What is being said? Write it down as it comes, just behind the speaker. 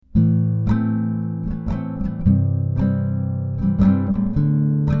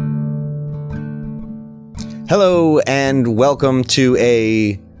Hello and welcome to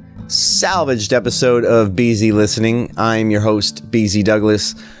a salvaged episode of BZ Listening. I'm your host, BZ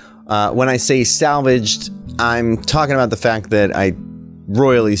Douglas. When I say salvaged, I'm talking about the fact that I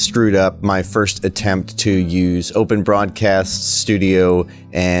royally screwed up my first attempt to use Open Broadcast Studio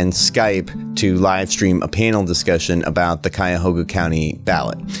and Skype to live stream a panel discussion about the Cuyahoga County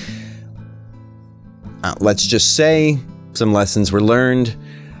ballot. Let's just say some lessons were learned.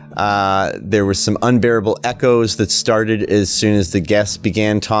 There were some unbearable echoes that started as soon as the guests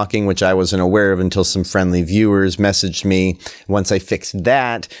began talking, which I wasn't aware of until some friendly viewers messaged me. Once I fixed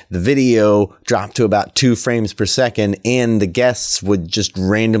that, the video dropped to about 2 frames per second, and the guests would just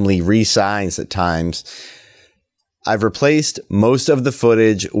randomly resize at times. I've replaced most of the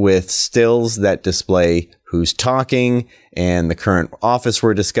footage with stills that display who's talking and the current office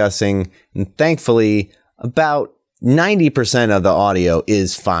we're discussing, and thankfully, about 90% of the audio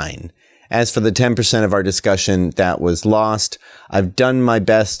is fine. As for the 10% of our discussion that was lost, I've done my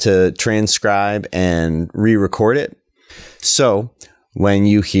best to transcribe and re-record it. So, when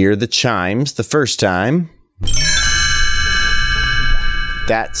you hear the chimes the first time,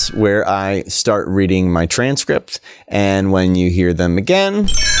 that's where I start reading my transcript. And when you hear them again,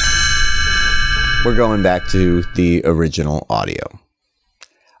 we're going back to the original audio.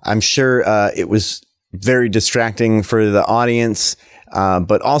 I'm sure it was very distracting for the audience,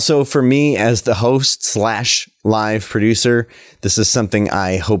 but also for me as the host / live producer. This is something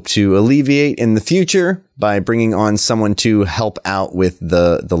I hope to alleviate in the future by bringing on someone to help out with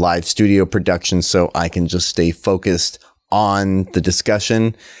the live studio production so I can just stay focused on the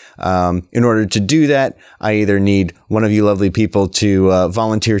discussion. In order to do that, I either need one of you lovely people to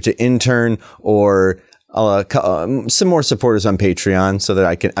volunteer to intern or some more supporters on Patreon so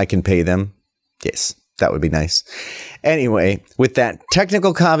that I can pay them. Yes. That would be nice. Anyway, with that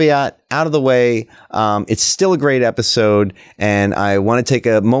technical caveat out of the way, it's still a great episode, and I want to take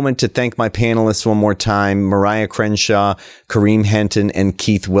a moment to thank my panelists one more time, Mariah Crenshaw, Kareem Henton, and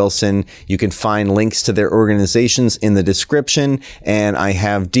Keith Wilson. You can find links to their organizations in the description, and I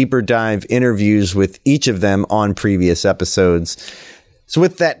have deeper dive interviews with each of them on previous episodes. So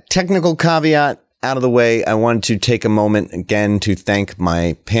with that technical caveat out of the way, I wanted to take a moment again to thank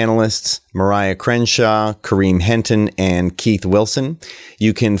my panelists, Mariah Crenshaw, Kareem Henton, and Keith Wilson.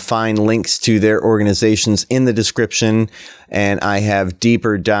 You can find links to their organizations in the description, and I have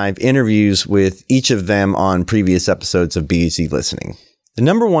deeper dive interviews with each of them on previous episodes of BZ Listening. The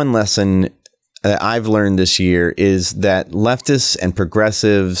number one lesson that I've learned this year is that leftists and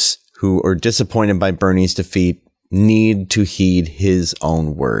progressives who are disappointed by Bernie's defeat need to heed his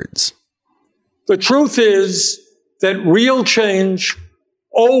own words. The truth is that real change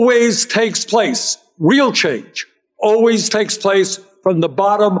always takes place. Real change always takes place from the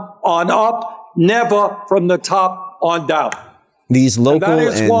bottom on up, never from the top on down. These local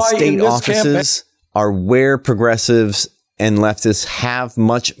and state offices are where progressives and leftists have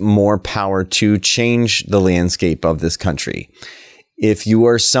much more power to change the landscape of this country. If you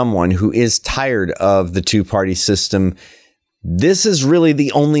are someone who is tired of the two-party system, this is really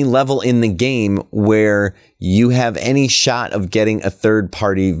the only level in the game where you have any shot of getting a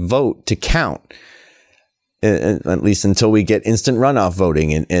third-party vote to count, at least until we get instant runoff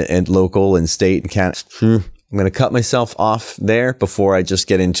voting in local and state and county. I'm going to cut myself off there before I just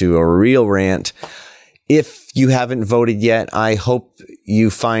get into a real rant. If you haven't voted yet, I hope you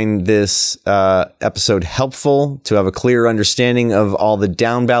find this episode helpful to have a clear understanding of all the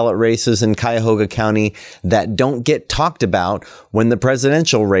down ballot races in Cuyahoga County that don't get talked about when the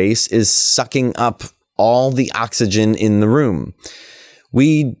presidential race is sucking up all the oxygen in the room.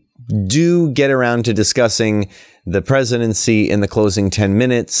 We do get around to discussing the presidency in the closing 10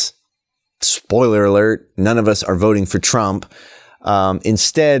 minutes. Spoiler alert, none of us are voting for Trump.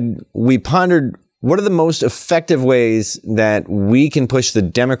 Instead, we pondered what are the most effective ways that we can push the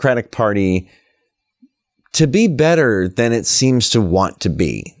Democratic Party to be better than it seems to want to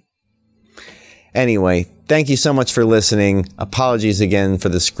be? Anyway, thank you so much for listening. Apologies again for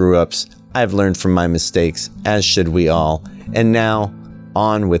the screw-ups. I've learned from my mistakes, as should we all. And now,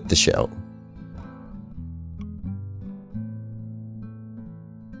 on with the show.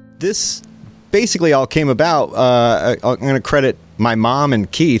 This basically all came about. I'm going to credit my mom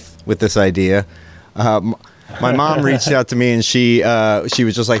and Keith with this idea. My mom reached out to me and she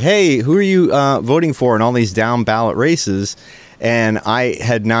was just like, hey, who are you voting for in all these down ballot races? And I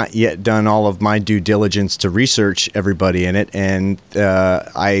had not yet done all of my due diligence to research everybody in it. And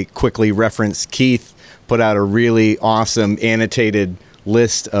I quickly referenced Keith, put out a really awesome annotated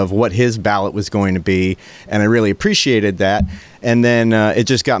list of what his ballot was going to be, and I really appreciated that. And then it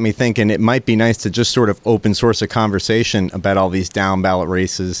just got me thinking it might be nice to just sort of open source a conversation about all these down ballot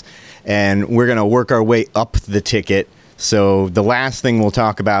races, and we're going to work our way up the ticket. So the last thing we'll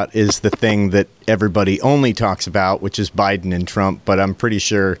talk about is the thing that everybody only talks about, which is Biden and Trump. But I'm pretty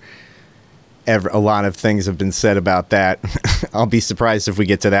sure a lot of things have been said about that. I'll be surprised if we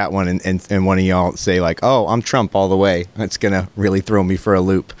get to that one and one of y'all say like, oh, I'm Trump all the way. That's going to really throw me for a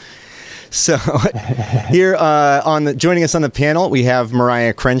loop. So here joining us on the panel, we have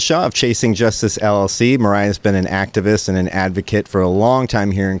Mariah Crenshaw of Chasing Justice, LLC. Mariah's been an activist and an advocate for a long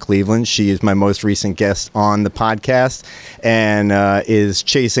time here in Cleveland. She is my most recent guest on the podcast and is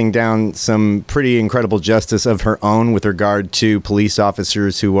chasing down some pretty incredible justice of her own with regard to police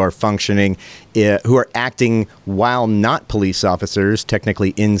officers who are functioning, who are acting while not police officers, technically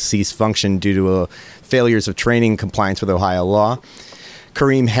in cease function due to failures of training compliance with Ohio law.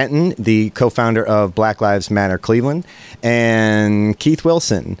 Kareem Henton, the co-founder of Black Lives Matter Cleveland, and Keith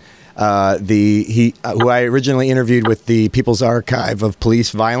Wilson, who I originally interviewed with the People's Archive of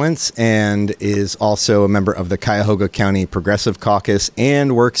Police Violence and is also a member of the Cuyahoga County Progressive Caucus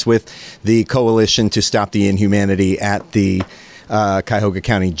and works with the Coalition to Stop the Inhumanity at the Cuyahoga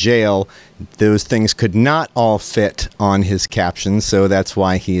County Jail. Those things could not all fit on his caption, so that's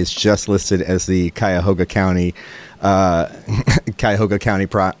why he is just listed as the Cuyahoga County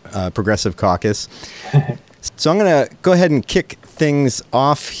Progressive Caucus. So I'm going to go ahead and kick things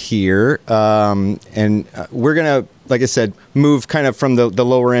off here, and we're going to, like I said, move kind of from the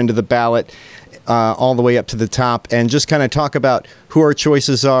lower end of the ballot all the way up to the top and just kind of talk about who our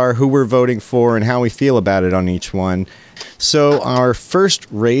choices are, who we're voting for, and how we feel about it on each one. So our first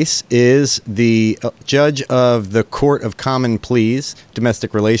race is the judge of the Court of Common Pleas,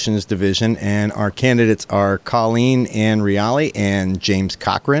 Domestic Relations Division, and our candidates are Colleen Ann Reale and James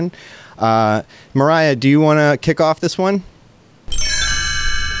Cochran. Mariah, do you want to kick off this one?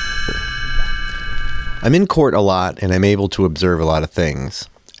 I'm in court a lot, and I'm able to observe a lot of things.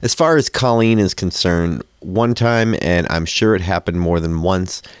 As far as Colleen is concerned, one time, and I'm sure it happened more than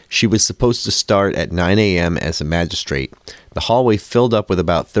once, she was supposed to start at 9 a.m. as a magistrate. The hallway filled up with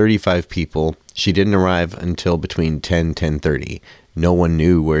about 35 people. She didn't arrive until between 10:30. No one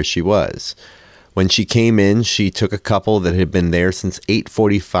knew where she was. When she came in, she took a couple that had been there since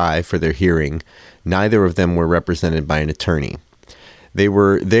 8:45 for their hearing. Neither of them were represented by an attorney. They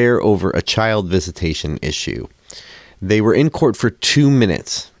were there over a child visitation issue. They were in court for 2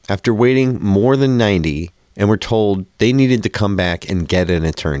 minutes after waiting more than 90 and were told they needed to come back and get an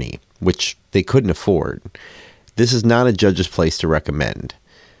attorney, which they couldn't afford. This is not a judge's place to recommend.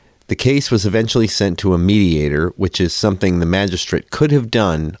 The case was eventually sent to a mediator, which is something the magistrate could have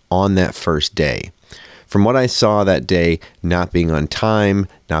done on that first day. From what I saw that day, not being on time,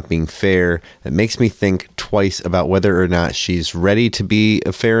 not being fair, it makes me think twice about whether or not she's ready to be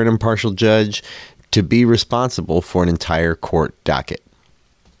a fair and impartial judge, to be responsible for an entire court docket.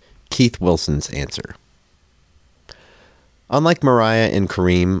 Keith Wilson's answer. Unlike Mariah and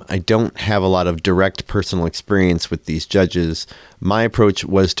Kareem, I don't have a lot of direct personal experience with these judges. My approach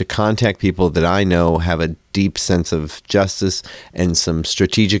was to contact people that I know have a deep sense of justice and some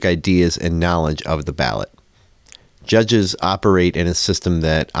strategic ideas and knowledge of the ballot. Judges operate in a system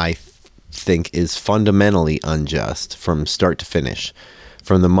that I think is fundamentally unjust from start to finish.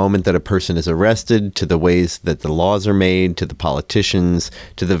 From the moment that a person is arrested, to the ways that the laws are made, to the politicians,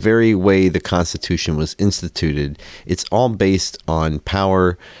 to the very way the Constitution was instituted, it's all based on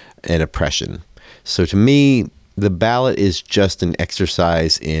power and oppression. So to me, the ballot is just an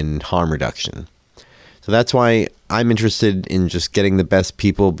exercise in harm reduction. So that's why I'm interested in just getting the best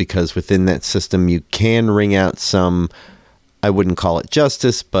people, because within that system you can wring out some, I wouldn't call it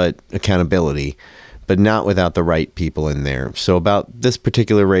justice, but accountability, but not without the right people in there. So about this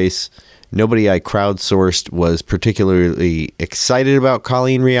particular race, nobody I crowdsourced was particularly excited about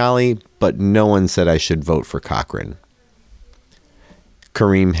Colleen Reale, but no one said I should vote for Cochran.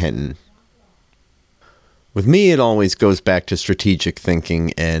 Kareem Henton. With me, it always goes back to strategic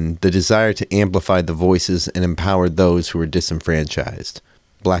thinking and the desire to amplify the voices and empower those who are disenfranchised,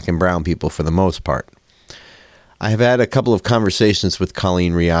 black and brown people for the most part. I have had a couple of conversations with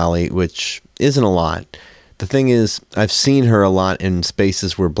Colleen Reale, which isn't a lot. The thing is, I've seen her a lot in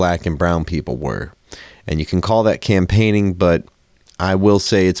spaces where black and brown people were. And you can call that campaigning, but I will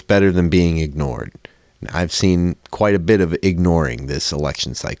say it's better than being ignored. I've seen quite a bit of ignoring this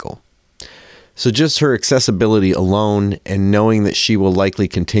election cycle. So just her accessibility alone, and knowing that she will likely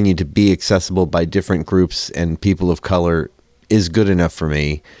continue to be accessible by different groups and people of color, is good enough for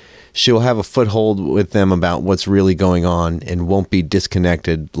me. she'll have a foothold with them about what's really going on and won't be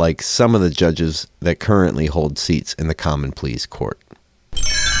disconnected like some of the judges that currently hold seats in the Common Pleas Court.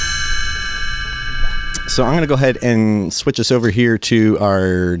 So I'm going to go ahead and switch us over here to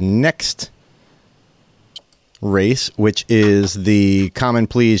our next race, which is the Common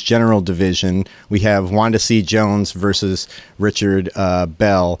Pleas General Division. We have Wanda C. Jones versus Richard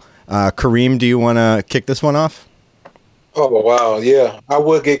Bell. Kareem, do you want to kick this one off? Oh, wow. Yeah, I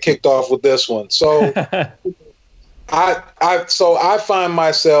would get kicked off with this one. So I find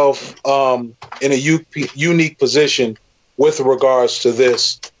myself in a unique position with regards to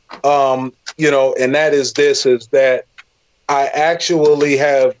this. And that is that I actually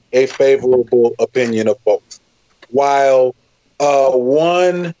have a favorable opinion of both. While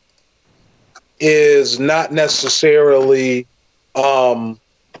one is not necessarily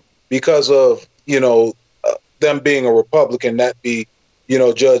because of, them being a Republican, that be,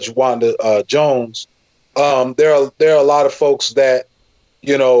 Judge Wanda Jones, there are a lot of folks that,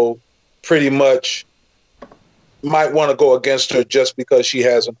 pretty much might want to go against her just because she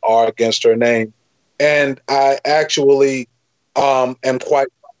has an R against her name. And I actually am quite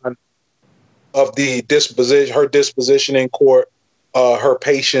fond of her disposition in court, her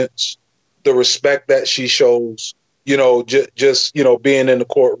patience, the respect that she shows, just being in the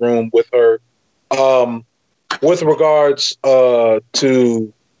courtroom with her. With regards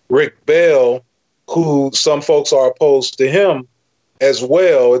to Rick Bell, who some folks are opposed to him as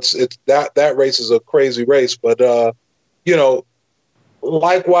well, it's that race is a crazy race, but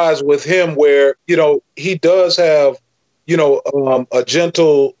likewise with him, where he does have a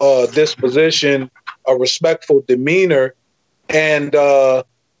gentle disposition, a respectful demeanor, and and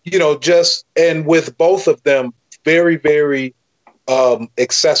with both of them, very, very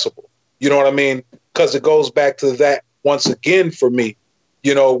accessible. You know what I mean? Because it goes back to that once again for me.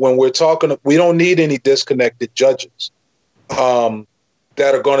 When we're talking, we don't need any disconnected judges that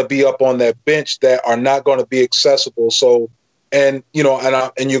are going to be up on that bench that are not going to be accessible. So, and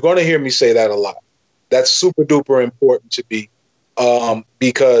you're going to hear me say that a lot. That's super duper important to me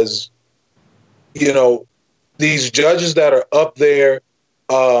because these judges that are up there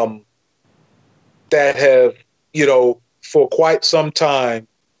that have for quite some time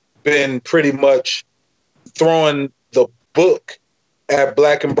been pretty much throwing the book at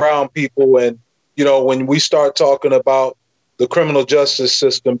Black and brown people. And, when we start talking about the criminal justice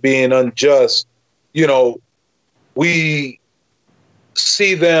system being unjust, we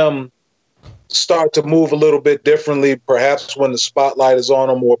see them start to move a little bit differently, perhaps when the spotlight is on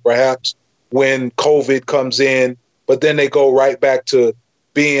them or perhaps when COVID comes in, but then they go right back to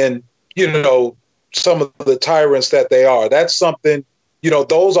being, some of the tyrants that they are. That's something,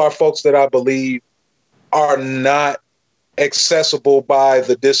 those are folks that I believe are not accessible by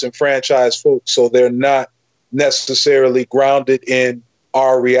the disenfranchised folks. So they're not necessarily grounded in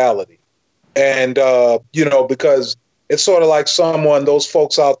our reality. And, because it's sort of like those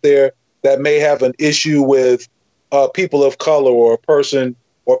folks out there that may have an issue with people of color or a person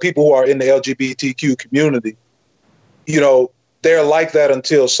or people who are in the LGBTQ community, they're like that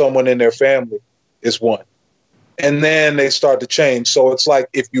until someone in their family is one. And then they start to change. So it's like,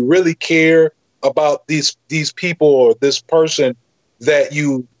 if you really care about these people or this person that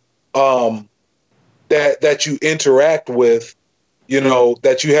you that you interact with,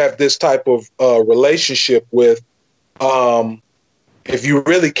 that you have this type of relationship with, if you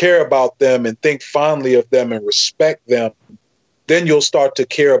really care about them and think fondly of them and respect them, then you'll start to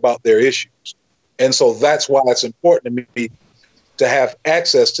care about their issues. And so that's why it's important to me to have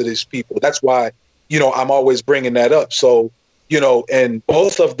access to these people. That's why, I'm always bringing that up. So, and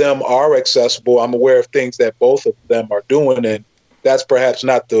both of them are accessible. I'm aware of things that both of them are doing, and that's perhaps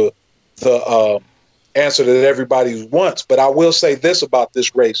not the answer that everybody wants. But I will say this about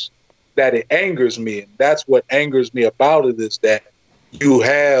this race, that it angers me. And that's what angers me about it, is that you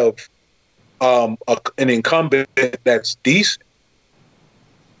have an incumbent that's decent.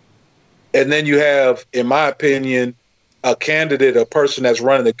 And then you have, in my opinion, a candidate, a person that's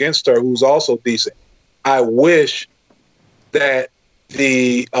running against her who's also decent. I wish that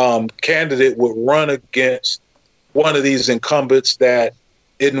the candidate would run against one of these incumbents that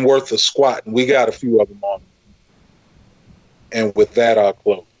isn't worth a squat. And we got a few of them on. And with that, I'll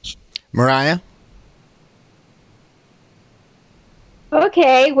close. Mariah?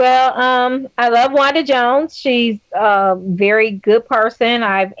 Okay, well, I love Wanda Jones. She's a very good person.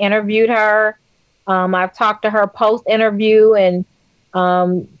 I've interviewed her. I've talked to her post-interview, and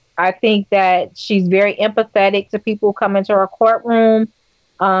I think that she's very empathetic to people who come into her courtroom.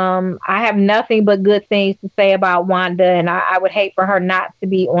 I have nothing but good things to say about Wanda, and I would hate for her not to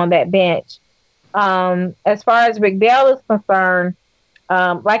be on that bench. As far as Rick Bell is concerned,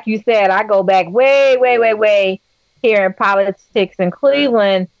 like you said, I go back way, way, way, way here in politics in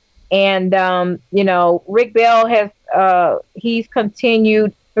Cleveland. And, Rick Bell he's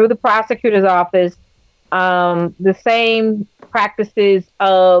continued through the prosecutor's office the same practices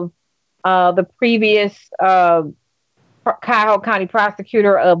of the previous Cuyahoga County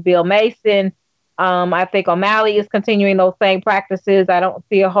prosecutor of Bill Mason. I think O'Malley is continuing those same practices. I don't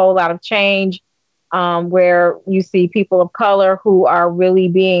see a whole lot of change where you see people of color who are really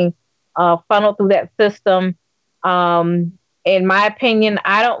being funneled through that system. In my opinion,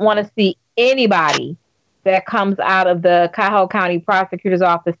 I don't want to see anybody that comes out of the Cuyahoga County prosecutor's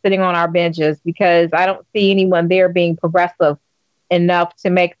office sitting on our benches, because I don't see anyone there being progressive enough to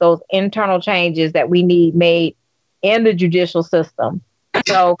make those internal changes that we need made in the judicial system.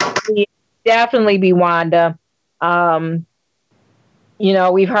 So it definitely be Wanda. We've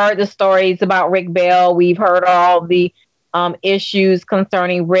heard the stories about Rick Bell. We've heard all the issues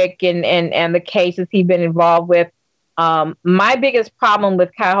concerning Rick and the cases he's been involved with. My biggest problem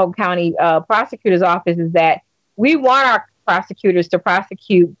with Cuyahoga County prosecutor's office is that we want our prosecutors to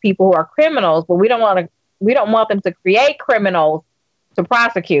prosecute people who are criminals, but we don't want them to create criminals to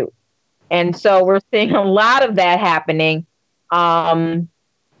prosecute. And so we're seeing a lot of that happening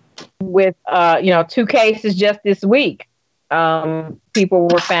with 2 cases just this week. People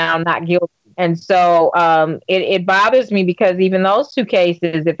were found not guilty. And so it bothers me, because even those 2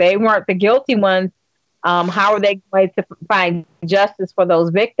 cases, if they weren't the guilty ones, how are they going to find justice for those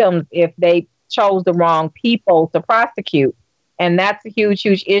victims if they chose the wrong people to prosecute? And that's a huge,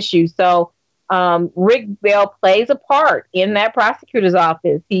 huge issue. So Rick Bell plays a part in that prosecutor's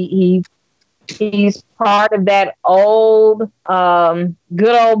office. He's part of that old,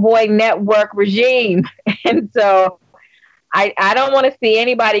 good old boy network regime. And so I don't want to see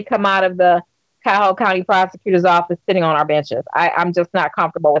anybody come out of the Cuyahoga County prosecutor's office sitting on our benches. I'm just not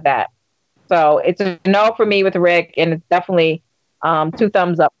comfortable with that. So it's a no for me with Rick, and it's definitely 2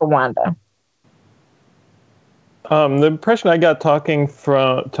 thumbs up for Wanda. The impression I got talking to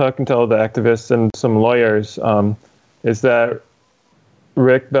all the activists and some lawyers is that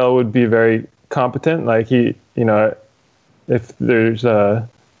Rick Bell would be very competent. Like he, if there's a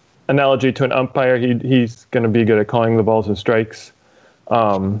analogy to an umpire, he's going to be good at calling the balls and strikes.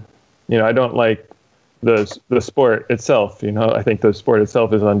 I don't like the sport itself. I think the sport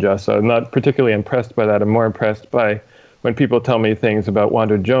itself is unjust. So I'm not particularly impressed by that. I'm more impressed by when people tell me things about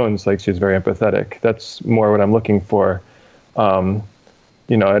Wanda Jones, like she's very empathetic. That's more what I'm looking for. I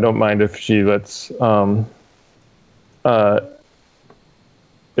don't mind if she lets,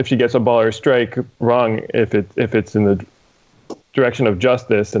 if she gets a ball or strike wrong, if it's in the direction of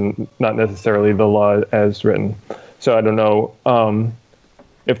justice and not necessarily the law as written. So I don't know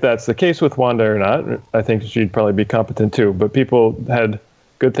if that's the case with Wanda or not. I think she'd probably be competent too. But people had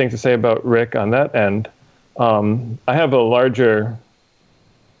good things to say about Rick on that end. I have a larger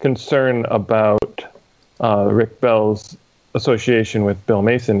concern about Rick Bell's association with Bill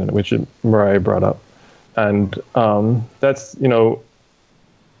Mason, which Mariah brought up. And that's,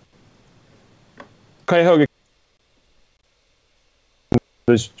 Cuyahoga,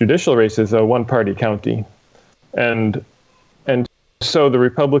 the judicial race is a one-party county. And so the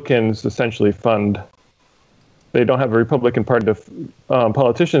Republicans essentially they don't have a Republican Party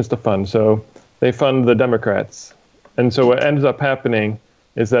politicians to fund, so they fund the Democrats. And so what ends up happening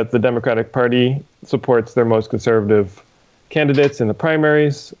is that the Democratic Party supports their most conservative candidates in the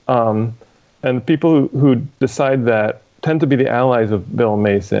primaries. And the people who decide that tend to be the allies of Bill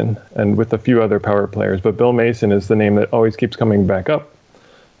Mason, and with a few other power players. But Bill Mason is the name that always keeps coming back up.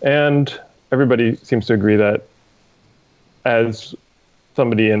 And everybody seems to agree that as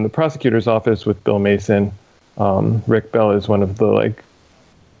somebody in the prosecutor's office with Bill Mason, Rick Bell is one of the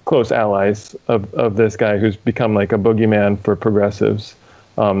close allies of this guy who's become like a boogeyman for progressives.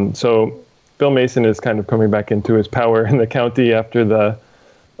 So Bill Mason is kind of coming back into his power in the county after the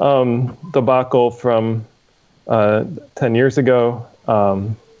debacle from 10 years ago.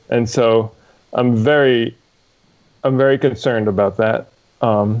 And so I'm very concerned about that.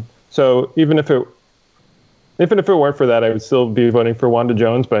 So even if it weren't for that, I would still be voting for Wanda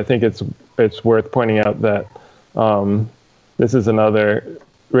Jones. But I think it's worth pointing out that this is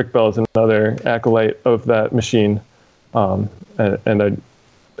Rick Bell is another acolyte of that machine, so I'd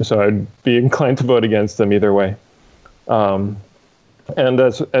be inclined to vote against them either way. And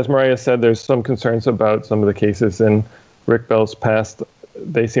as Mariah said, there's some concerns about some of the cases in Rick Bell's past.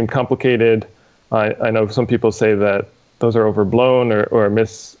 They seem complicated. I know some people say that those are overblown or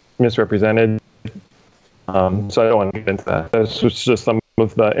misrepresented. So I don't want to get into that. That's just some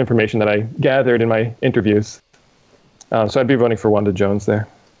of the information that I gathered in my interviews. So I'd be voting for Wanda Jones there.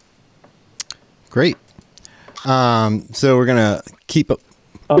 Great. So we're gonna keep up.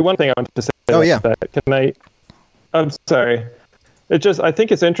 One thing I wanted to say. Oh yeah. Can I? I'm sorry. I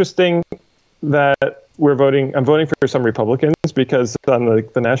think it's interesting that I'm voting for some Republicans because on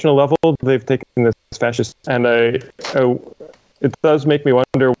the national level, they've taken this fascist, and it does make me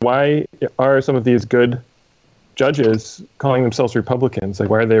wonder, why are some of these good judges calling themselves Republicans? Like,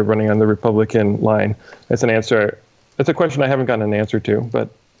 why are they running on the Republican line? That's a question I haven't gotten an answer to, but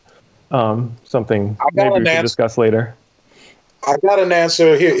something maybe we can discuss later. I got an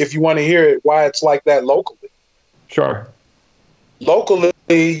answer here if you want to hear it, why it's like that locally. Sure. Locally,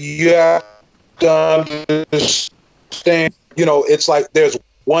 you have to understand, it's like there's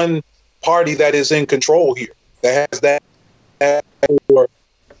one party that is in control here that has that. Or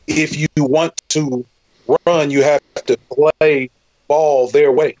if you want to run, you have to play ball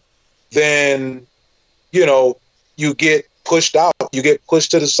their way. Then, you get pushed out, you get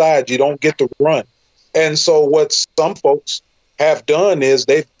pushed to the side, you don't get to run. And so what some folks have done is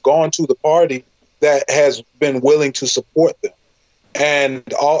they've gone to the party that has been willing to support them. And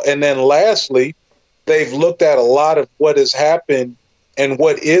then lastly, they've looked at a lot of what has happened and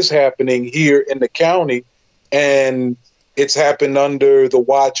what is happening here in the county, and it's happened under the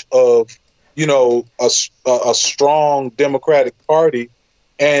watch of, a strong Democratic Party,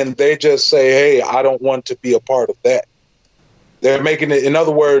 and they just say, hey, I don't want to be a part of that. They're making it, in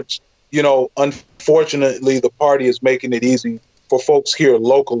other words, unfortunately, the party is making it easy for folks here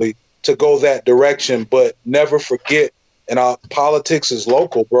locally to go that direction, but never forget, and our politics is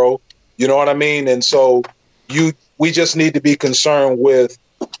local, bro. You know what I mean? And so we just need to be concerned with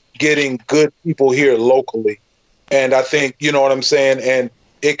getting good people here locally. And I think, you know what I'm saying? And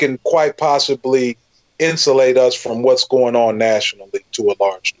it can quite possibly insulate us from what's going on nationally to a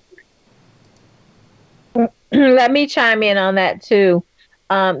large degree. Let me chime in on that too.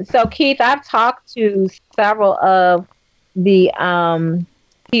 So Keith, I've talked to several of the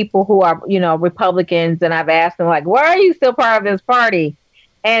people who are, Republicans, and I've asked them, like, why are you still part of this party?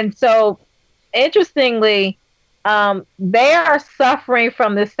 And so interestingly, they are suffering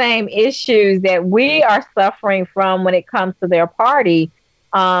from the same issues that we are suffering from when it comes to their party,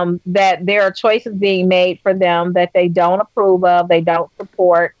 that there are choices being made for them that they don't approve of, they don't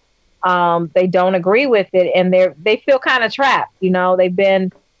support, they don't agree with it, and they feel kind of trapped. They've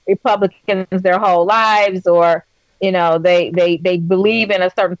been Republicans their whole lives, or they believe in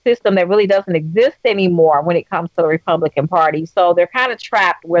a certain system that really doesn't exist anymore when it comes to the Republican Party. So they're kind of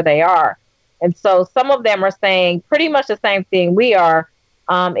trapped where they are. And so some of them are saying pretty much the same thing we are,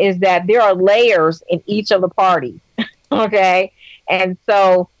 is that there are layers in each of the parties. Okay. And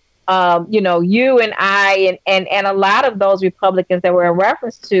so, you and I and a lot of those Republicans that we're in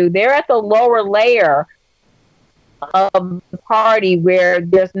reference to, they're at the lower layer of the party where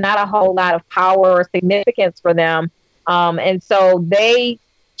there's not a whole lot of power or significance for them. And so they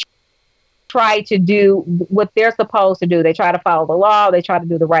try to do what they're supposed to do. They try to follow the law. They try to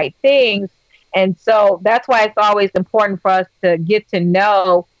do the right things. And so that's why it's always important for us to get to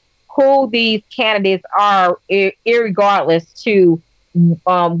know who these candidates are, irregardless to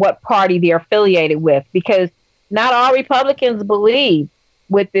what party they're affiliated with, because not all Republicans believe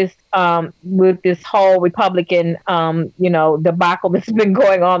with this whole Republican debacle that's been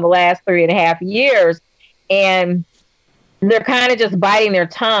going on the last 3.5 years, and they're kind of just biting their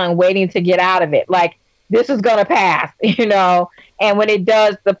tongue, waiting to get out of it. Like, this is going to pass, and when it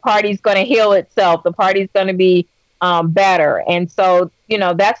does, the party's going to heal itself. The party's going to be better. And so,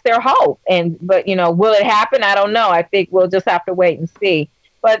 that's their hope. But will it happen? I don't know. I think we'll just have to wait and see.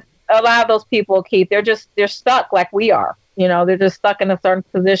 But a lot of those people, Keith, they're stuck like we are. They're just stuck in a certain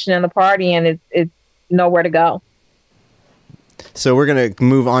position in the party, and it's nowhere to go. So we're going to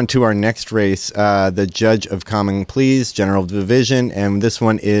move on to our next race, the Judge of Common Pleas, General Division, and this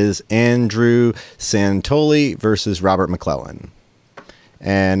one is Andrew Santoli versus Robert McClellan.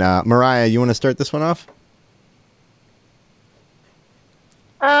 And Mariah, you want to start this one off?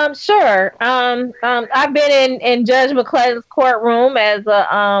 Sure. I've been in Judge McClellan's courtroom as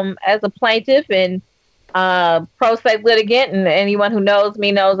a plaintiff and pro se litigant, and anyone who knows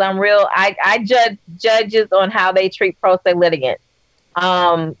me knows I judge judges on how they treat pro se litigants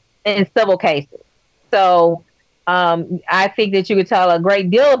in civil cases. So I think that you could tell a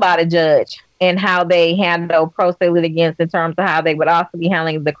great deal about a judge and how they handle pro se litigants in terms of how they would also be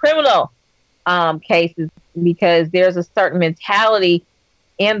handling the criminal cases, because there's a certain mentality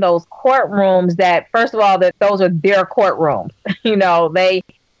in those courtrooms that, first of all, that those are their courtrooms.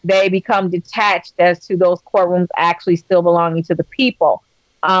 They become detached as to those courtrooms actually still belonging to the people.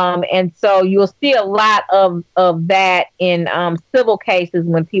 And so you'll see a lot of that in civil cases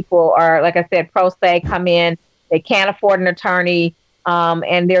when people are, like I said, pro se, come in, they can't afford an attorney,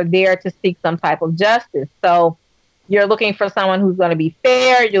 and they're there to seek some type of justice. So you're looking for someone who's going to be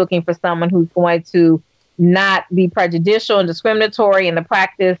fair. You're looking for someone who's going to not be prejudicial and discriminatory in the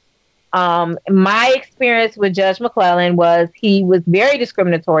practice. My experience with Judge McClellan was he was very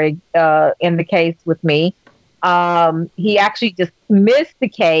discriminatory in the case with me. He actually dismissed the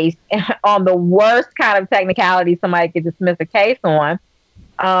case on the worst kind of technicality somebody could dismiss a case on.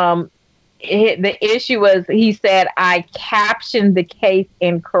 The issue was, he said, I captioned the case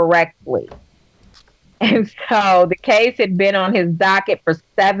incorrectly. And so the case had been on his docket for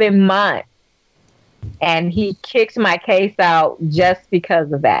 7 months. And he kicked my case out just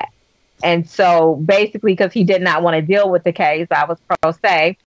because of that. And so basically, because he did not want to deal with the case, I was pro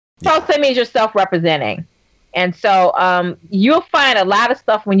se. Pro se means you're self-representing. And so you'll find a lot of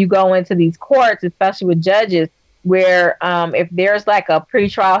stuff when you go into these courts, especially with judges, where if there's like a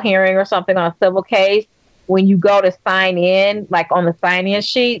pretrial hearing or something on a civil case, when you go to sign in, like on the sign-in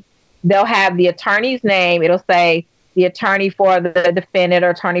sheet, they'll have the attorney's name. It'll say the attorney for the defendant or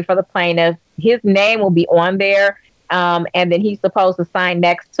attorney for the plaintiff. His name will be on there, and then he's supposed to sign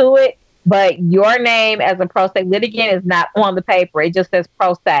next to it. But your name as a pro se litigant is not on the paper. It just says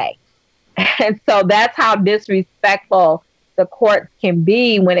pro se. And so that's how disrespectful the courts can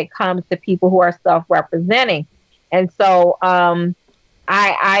be when it comes to people who are self-representing. And so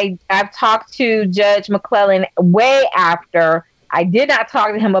I've talked to Judge McClellan way after. I did not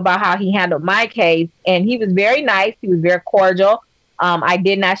talk to him about how he handled my case, and he was very nice. He was very cordial. I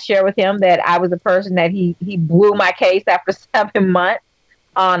did not share with him that I was a person that he blew my case after 7 months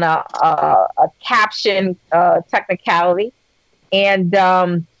on a caption technicality, and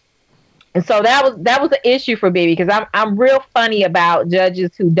so that was an issue for me, because I'm real funny about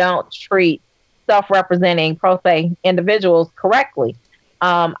judges who don't treat self-representing pro se individuals correctly.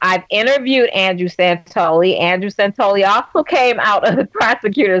 I've interviewed Andrew Santoli. Andrew Santoli also came out of the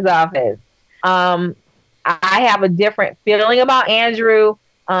prosecutor's office. I have a different feeling about Andrew.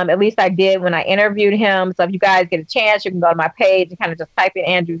 At least I did when I interviewed him. So if you guys get a chance, you can go to my page and kind of just type in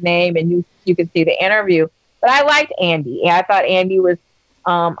Andrew's name, and you can see the interview. But I liked Andy. And I thought Andy was,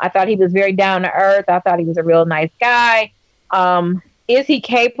 I thought he was very down to earth. I thought he was a real nice guy. Is he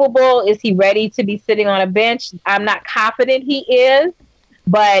capable? Is he ready to be sitting on a bench? I'm not confident he is.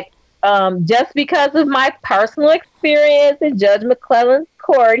 But just because of my personal experience in Judge McClellan's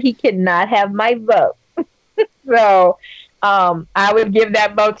court, he cannot have my vote. So I would give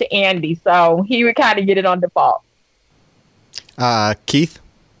that vote to Andy. So he would kind of get it on default. Keith?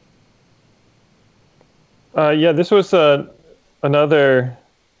 Yeah, this was another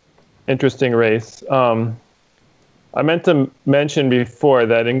interesting race. I meant to mention before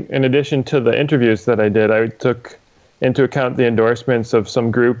that in addition to the interviews that I did, I took into account the endorsements of some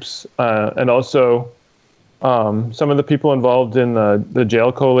groups and also some of the people involved in the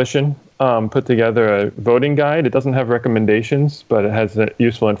jail coalition put together a voting guide. It doesn't have recommendations, but it has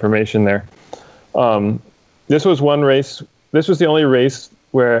useful information there. This was one race. This was the only race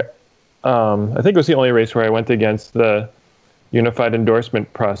where I think it was the only race where I went against the unified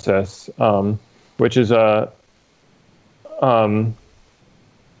endorsement process, which is a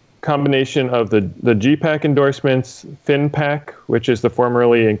combination of the GPAC endorsements, FinPAC, which is the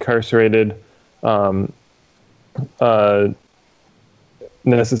formerly incarcerated, I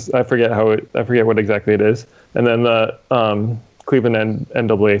forget what exactly it is, and then the Cleveland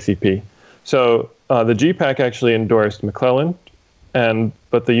NAACP. So the GPAC actually endorsed McClellan,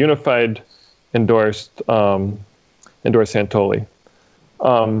 but the unified endorsed Santoli.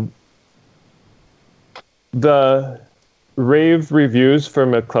 The rave reviews for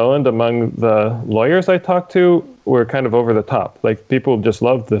McClellan among the lawyers I talked to were kind of over the top. Like, people just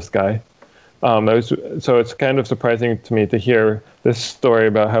loved this guy. So it's kind of surprising to me to hear this story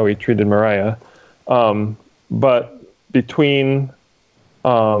about how he treated Mariah. But between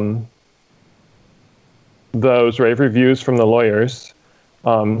those rave reviews from the lawyers,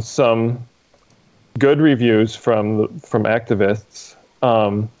 some good reviews from activists,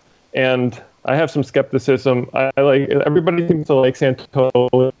 and I have some skepticism. Everybody seems to like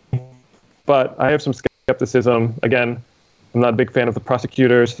Santoli, but I have some skepticism. Again, I'm not a big fan of the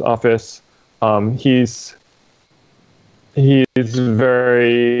prosecutor's office. He's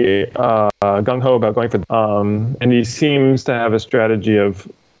very gung-ho about going for, and he seems to have a strategy of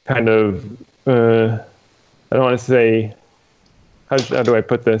kind of, I don't want to say how do I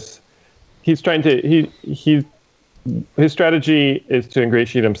put this? He's trying to his strategy is to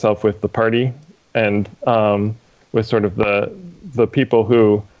ingratiate himself with the party and with sort of the people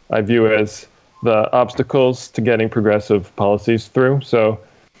who I view as the obstacles to getting progressive policies through. So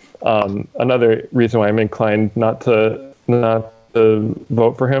another reason why I'm inclined not to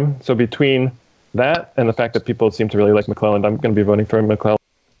vote for him. So between that and the fact that people seem to really like McClelland, I'm going to be voting for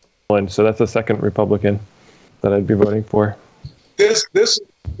McClelland. So that's the second Republican that I'd be voting for. This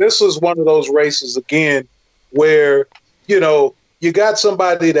is one of those races again where, you know, you got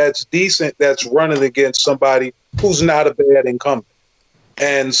somebody that's decent that's running against somebody who's not a bad incumbent.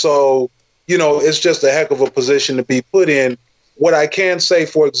 And so, you know, it's just a heck of a position to be put in. What I can say,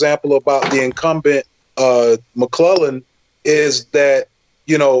 for example, about the incumbent McClelland is that,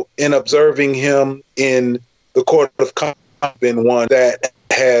 you know, in observing him in the Court of Conduct, been one that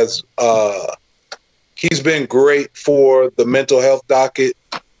has he's been great for the mental health docket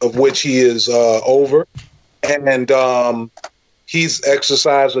of which he is over, and he's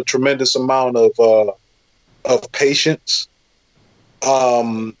exercised a tremendous amount of patience,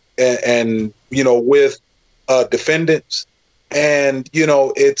 and you know, with defendants, and you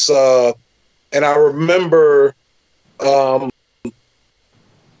know, it's and I remember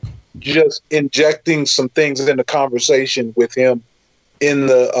just injecting some things in the conversation with him in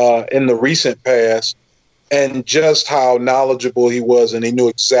the recent past, and just how knowledgeable he was, and he knew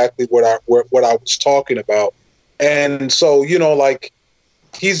exactly what I was talking about. And so, you know, like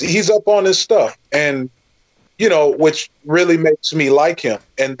he's up on his stuff, and you know, which really makes me like him.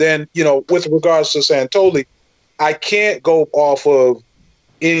 And then, you know, with regards to Santoli, I can't go off of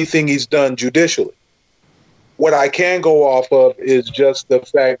anything he's done judicially. What I can go off of is just the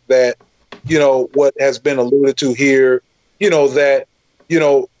fact that, you know, what has been alluded to here, you know, that, you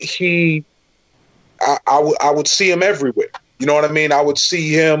know, I would see him everywhere. You know what I mean? I would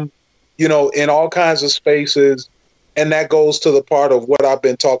see him, you know, in all kinds of spaces. And that goes to the part of what I've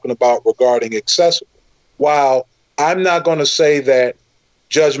been talking about regarding accessible. While I'm not going to say that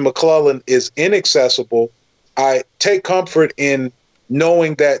Judge McClelland is inaccessible, I take comfort in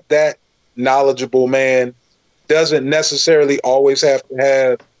knowing that that knowledgeable man doesn't necessarily always has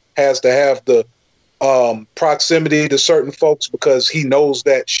to have the proximity to certain folks, because he knows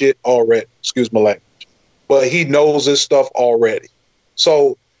that shit already. Excuse my language. But he knows this stuff already.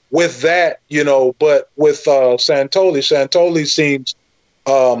 So with that, you know, but with Santoli seems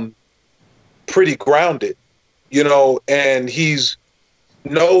pretty grounded, you know, and he's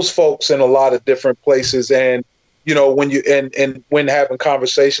knows folks in a lot of different places. And, you know, when you and when having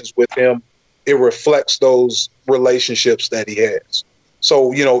conversations with him, it reflects those relationships that he has.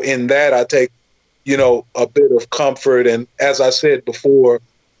 So, you know, in that I take, you know, a bit of comfort. And as I said before,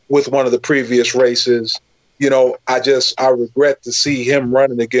 with one of the previous races, you know, I regret to see him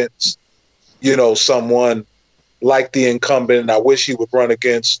running against, you know, someone like the incumbent. And I wish he would run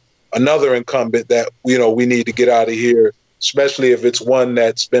against another incumbent that, you know, we need to get out of here, especially if it's one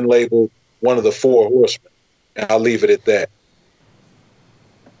that's been labeled one of the four horsemen. And I'll leave it at that.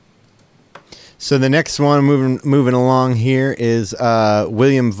 So the next one moving along here is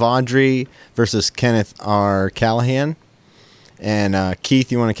William Vaudrey versus Kenneth R. Callahan. And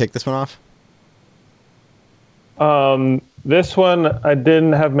Keith, you want to kick this one off? This one I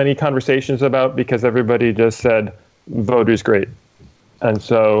didn't have many conversations about because everybody just said Vaudrey's great. And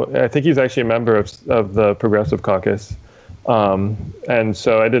so I think he's actually a member of the Progressive Caucus. And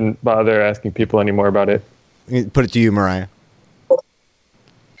so I didn't bother asking people anymore about it. Put it to you, Mariah.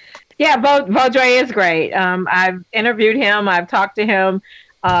 Yeah, Vaudrey is great. I've interviewed him. I've talked to him.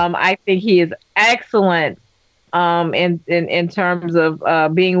 I think he is excellent in terms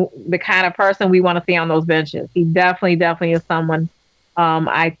of being the kind of person we want to see on those benches. He definitely is someone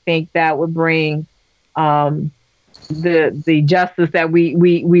I think that would bring the justice that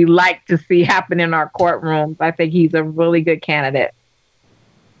we like to see happen in our courtrooms. I think he's a really good candidate.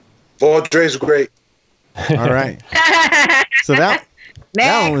 Vaudrey's great. All right. So that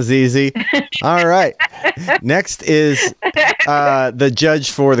one was easy. All right. Next is the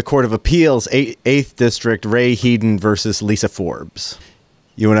judge for the Court of Appeals, 8th District, Ray Heeden versus Lisa Forbes.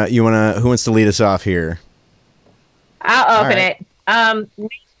 You wanna? Who wants to lead us off here? I'll open it.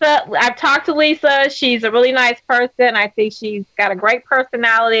 Lisa, I've talked to Lisa. She's a really nice person. I think she's got a great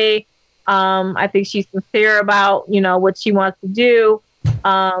personality. I think she's sincere about, you know, what she wants to do.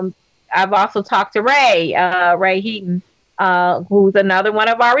 I've also talked to Ray Heeden, who's another one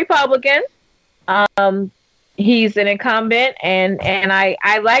of our Republicans. He's an incumbent, and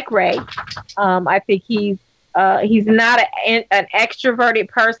I like Ray. I think he's not an extroverted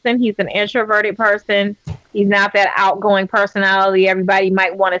person. He's an introverted person. He's not that outgoing personality everybody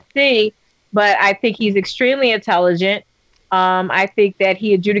might want to see, but I think he's extremely intelligent. I think that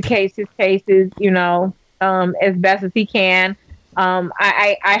he adjudicates his cases, as best as he can.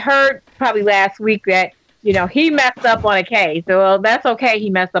 I heard probably last week that, he messed up on a case. Well, that's okay. He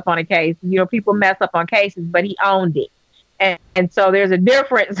messed up on a case. People mess up on cases, but he owned it. And so there's a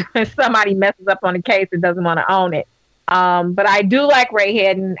difference when somebody messes up on a case and doesn't want to own it. But I do like Ray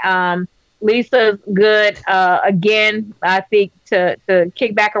Hedden. Lisa's good. Again, I think to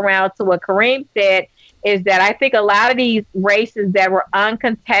kick back around to what Kareem said is that I think a lot of these races that were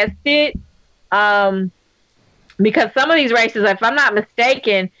uncontested, because some of these races, if I'm not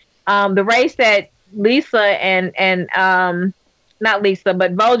mistaken, the race that Lisa and not Lisa,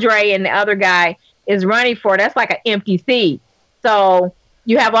 but Vaudrey and the other guy is running for, that's like an empty seat. So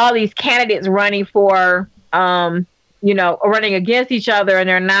you have all these candidates running for, running against each other, and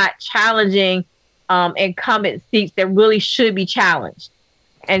they're not challenging incumbent seats that really should be challenged.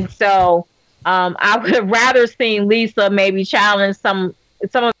 And so I would have rather seen Lisa maybe challenge some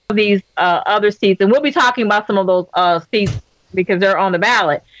of these other seats, and we'll be talking about some of those seats because they're on the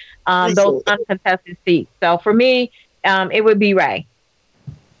ballot, those uncontested seats. So for me, it would be Ray.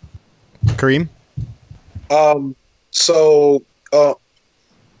 Kareem? For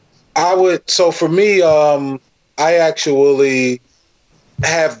me, I actually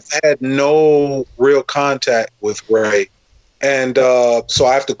have had no real contact with Ray. And so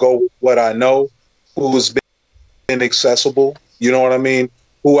I have to go with what I know, who's been accessible, you know what I mean?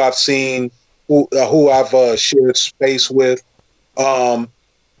 Who I've seen, who I've shared space with on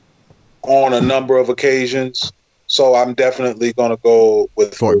a number of occasions. So I'm definitely going to go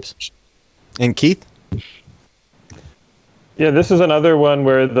with Forbes. And Keith? Yeah, this is another one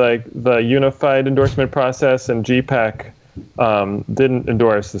where the unified endorsement process and GPAC didn't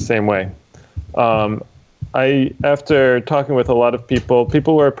endorse the same way. After talking with a lot of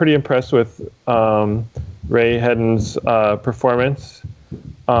people were pretty impressed with Ray Hedden's performance.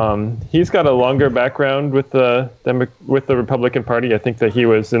 He's got a longer background with the Republican Party. I think that he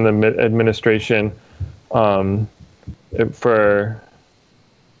was in the administration for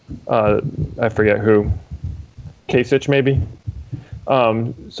I forget who. Kasich, maybe.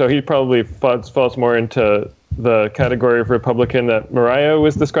 So he probably falls more into the category of Republican that Mariah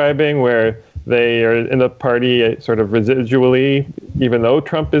was describing, where they are in the party sort of residually, even though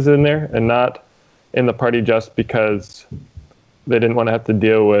Trump is in there, and not in the party just because they didn't want to have to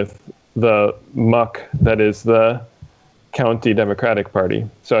deal with the muck that is the county Democratic Party.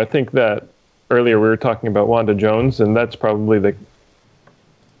 So I think that earlier we were talking about Wanda Jones, and that's probably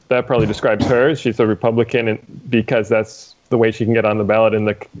that probably describes her. She's a Republican, and because that's the way she can get on the ballot in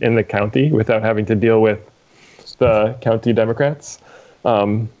the county without having to deal with the county Democrats.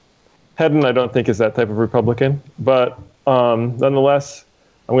 Hedden, I don't think, is that type of Republican, but nonetheless,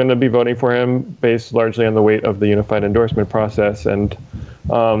 I'm going to be voting for him based largely on the weight of the unified endorsement process. And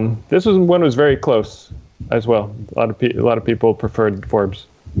this one was very close as well. A lot of people preferred Forbes,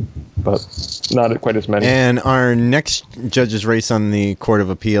 but not quite as many. And our next judge's race on the Court of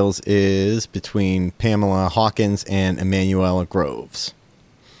Appeals is between Pamela Hawkins and Emanuela Groves.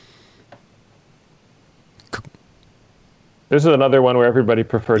 This is another one where everybody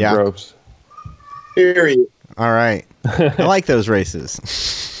preferred Groves. Period. All right. I like those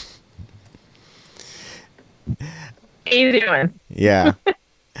races. Easy one. Yeah.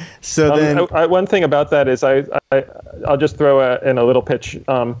 So then, one thing about that is I'll just throw in a little pitch.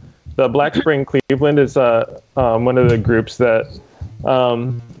 The Black Spring Cleveland is one of the groups that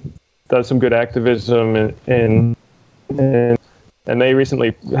does some good activism, and they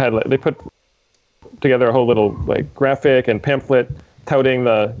recently they put together a whole little graphic and pamphlet touting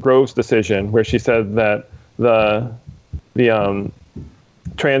the Groves decision, where she said that the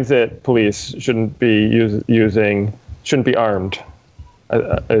transit police shouldn't be armed.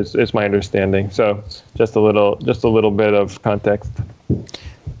 Is my understanding. So just a little bit of context.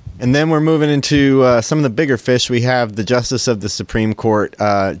 And then we're moving into some of the bigger fish. We have the Justice of the Supreme Court,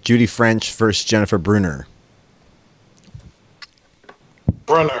 Judy French versus Jennifer Brunner.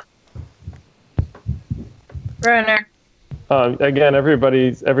 Brunner. Again,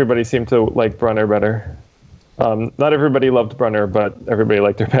 everybody seemed to like Brunner better. Not everybody loved Brunner, but everybody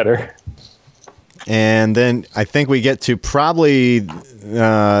liked her better. And then I think we get to probably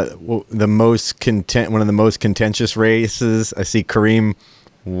one of the most contentious races. I see Kareem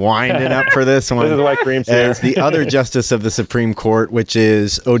winding up for this one. This is why Kareem's here. As the other justice of the Supreme Court, which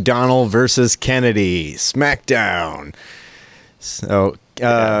is O'Donnell versus Kennedy. Smackdown. So,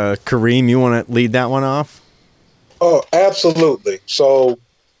 Kareem, you want to lead that one off? Oh, absolutely. So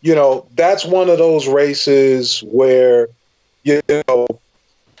that's one of those races where,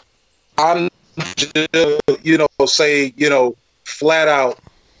 I'm, say, flat out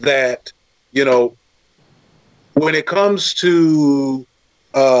that, when it comes to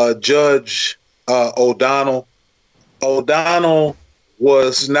Judge O'Donnell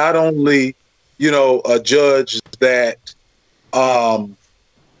was not only, a judge that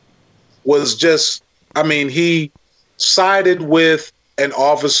was just, he sided with an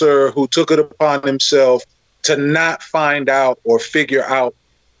officer who took it upon himself to not find out or figure out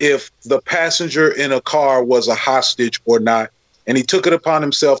if the passenger in a car was a hostage or not. And he took it upon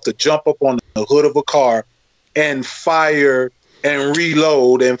himself to jump up on the hood of a car and fire and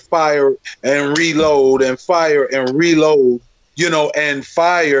reload and fire and reload and fire and reload, and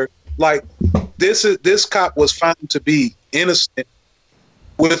fire. Like this cop was found to be innocent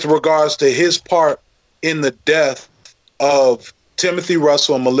with regards to his part in the death of Timothy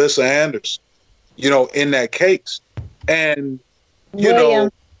Russell and Melissa Anderson, in that case. And,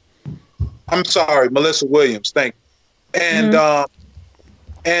 I'm sorry, Melissa Williams, thank you.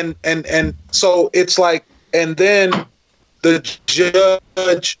 And, and so it's like, and then the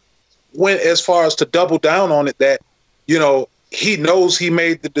judge went as far as to double down on it that, he knows he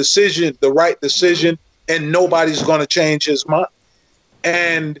made the right decision, and nobody's going to change his mind.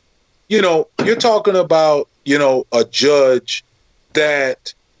 And, you're talking about, a judge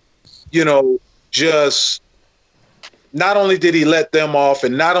that, just not only did he let them off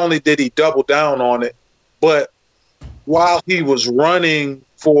and not only did he double down on it, but while he was running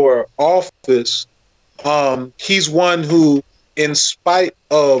for office, he's one who, in spite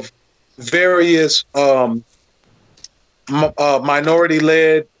of various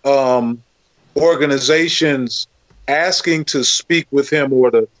minority-led organizations asking to speak with him or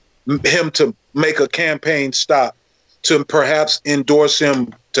to make a campaign stop, to perhaps endorse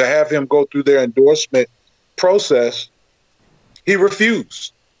him, to have him go through their endorsement process, he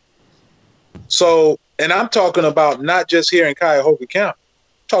refused. So, and I'm talking about not just here in Cuyahoga County,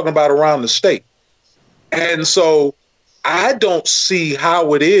 I'm talking about around the state. And so I don't see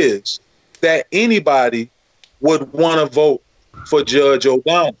how it is that anybody would want to vote for Judge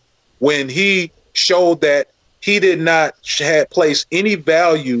O'Donnell when he showed that he did not place any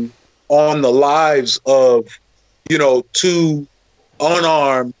value on the lives of, two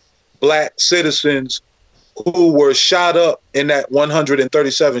unarmed Black citizens who were shot up in that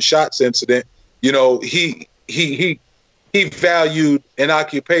 137 shots incident. He valued an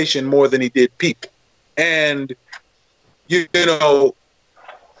occupation more than he did people. And,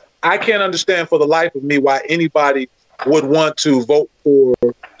 I can't understand for the life of me why anybody would want to vote for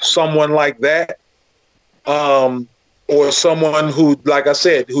someone like that. Or someone who, like I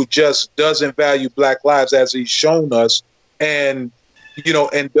said, who just doesn't value Black lives as he's shown us, and,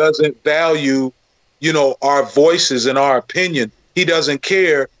 and doesn't value, our voices and our opinion. He doesn't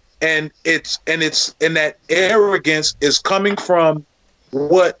care. And that arrogance is coming from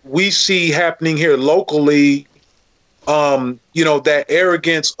what we see happening here locally. That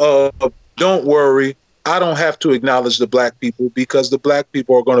arrogance of, don't worry, I don't have to acknowledge the Black people because the Black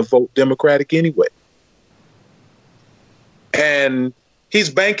people are going to vote Democratic anyway. And he's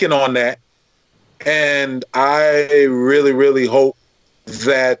banking on that. And I really, really hope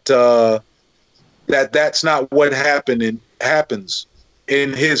that that's not what happens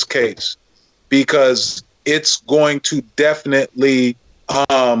in his case, because it's going to definitely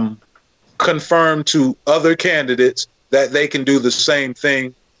confirm to other candidates that they can do the same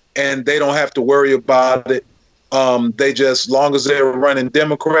thing and they don't have to worry about it. They just, long as they're running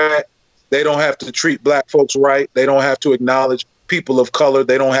Democrat, they don't have to treat Black folks right. They don't have to acknowledge people of color.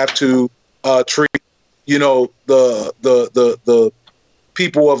 They don't have to treat, the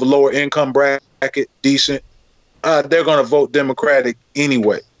people of a lower income bracket decent. They're going to vote Democratic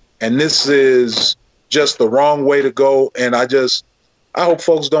anyway. And this is just the wrong way to go. And I hope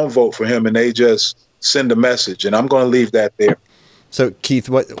folks don't vote for him and they just send a message. And I'm going to leave that there. So, Keith,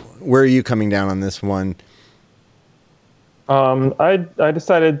 where are you coming down on this one? I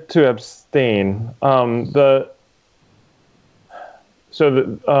decided to abstain. The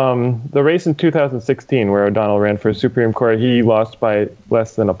race in 2016, where O'Donnell ran for Supreme Court, he lost by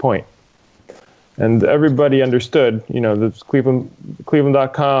less than a point. And everybody understood, the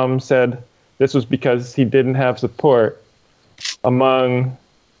Cleveland.com said this was because he didn't have support among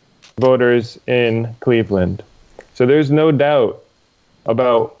voters in Cleveland. So there's no doubt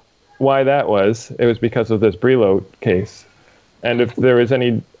about why that was. It was because of this Ballot case. And if there was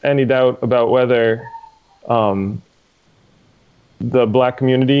any doubt about whether the Black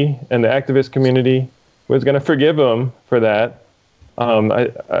community and the activist community was going to forgive him for that,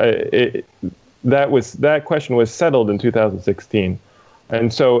 That question was settled in 2016.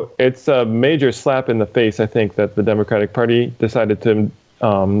 And so it's a major slap in the face, I think, that the Democratic Party decided to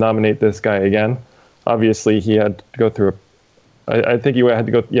nominate this guy again. Obviously, he had to go through I think he had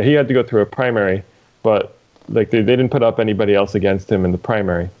to go. Yeah, he had to go through a primary, but like they didn't put up anybody else against him in the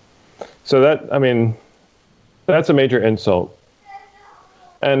primary. So that's a major insult.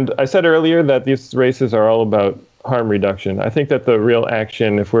 And I said earlier that these races are all about harm reduction. I think that the real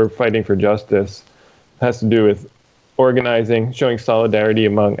action, if we're fighting for justice, has to do with organizing, showing solidarity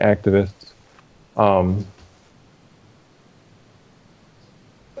among activists. And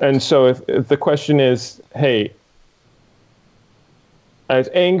so if the question is, hey, as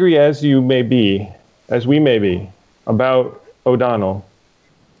angry as we may be about O'Donnell,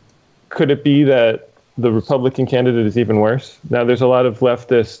 could it be that the Republican candidate is even worse? Now, there's a lot of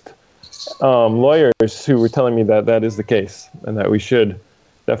leftist lawyers who were telling me that that is the case and that we should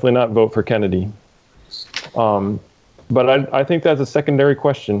definitely not vote for Kennedy. But I think that's a secondary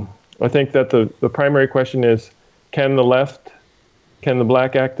question. I think that the primary question is, can the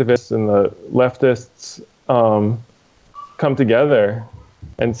black activists and the leftists come together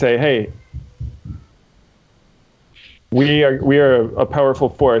and say, hey, we are a powerful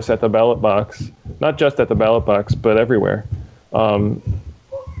force at the ballot box, not just at the ballot box, but everywhere.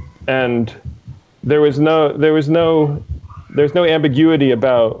 And there's no ambiguity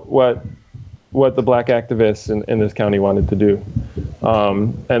about what the black activists in this county wanted to do.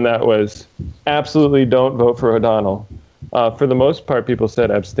 And that was absolutely don't vote for O'Donnell. For the most part, people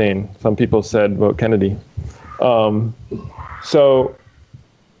said abstain. Some people said vote Kennedy. So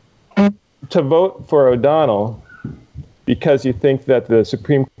to vote for O'Donnell because you think that the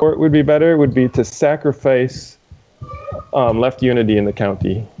Supreme Court would be better would be to sacrifice left unity in the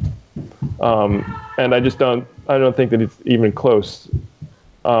county. And I don't think that it's even close.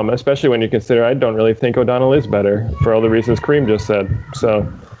 Especially when you consider I don't really think O'Donnell is better for all the reasons Kareem just said.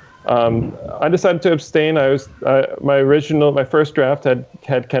 So I decided to abstain. My first draft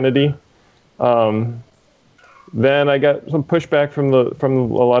had Kennedy. Then I got some pushback from a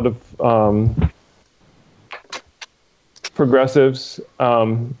lot of progressives,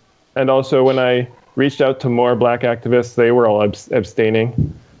 and also when I reached out to more black activists, they were all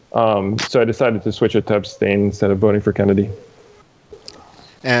abstaining. So I decided to switch it to abstain instead of voting for Kennedy.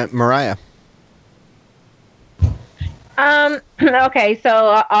 And Mariah. Okay,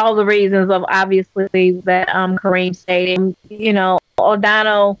 so all the reasons of obviously that Kareem stated,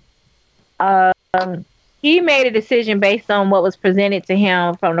 O'Donnell, he made a decision based on what was presented to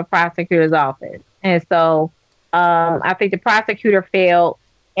him from the prosecutor's office. And so I think the prosecutor failed,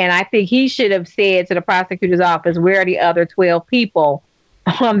 and I think he should have said to the prosecutor's office, where are the other 12 people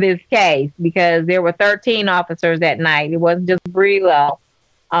on this case? Because there were 13 officers that night. It wasn't just Brelow.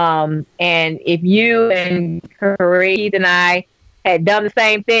 And if you and Kareem and I had done the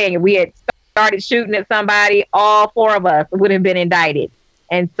same thing, and we had started shooting at somebody, all 4 of us would have been indicted.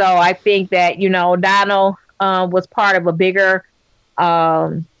 And so I think that, O'Donnell was part of a bigger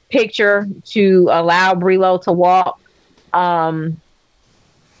picture to allow Brelow to walk.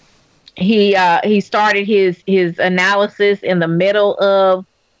 He started his analysis in the middle of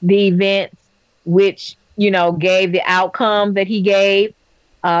the events, which, gave the outcome that he gave.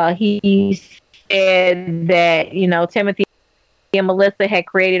 He said that, Timothy and Melissa had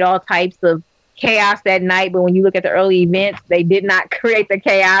created all types of chaos that night, but when you look at the early events, they did not create the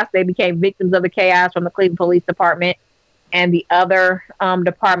chaos. They became victims of the chaos from the Cleveland Police Department and the other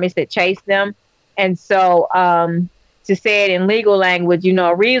departments that chased them. And so to say it in legal language,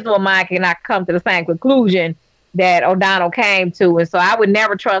 a reasonable mind cannot come to the same conclusion that O'Donnell came to. And so I would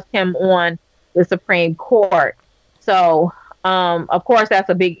never trust him on the Supreme Court. So, of course, that's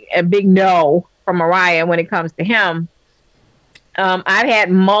a big no from Mariah when it comes to him. I've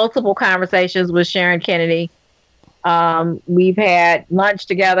had multiple conversations with Sharon Kennedy. We've had lunch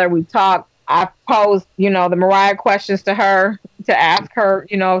together. We've talked. I've posed, the Mariah questions to her to ask her,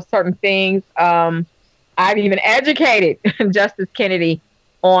 certain things. I've even educated Justice Kennedy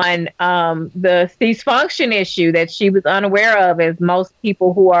on the cease function issue that she was unaware of, as most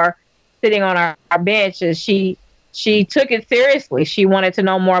people who are sitting on our bench. And she took it seriously. She wanted to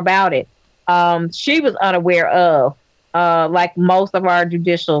know more about it. She was unaware of, like most of our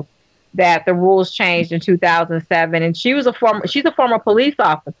judicials, that the rules changed in 2007, and she's a former police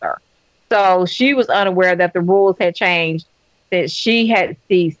officer, so she was unaware that the rules had changed, that she had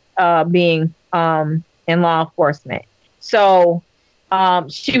ceased being in law enforcement. So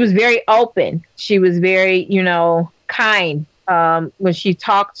she was very open. She was very, kind when she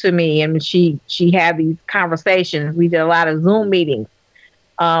talked to me and she had these conversations. We did a lot of Zoom meetings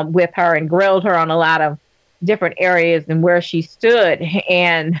with her and grilled her on a lot of different areas and where she stood.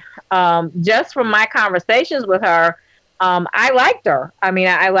 And just from my conversations with her, I liked her. I mean,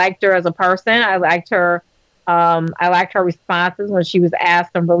 I liked her as a person. I liked her responses when she was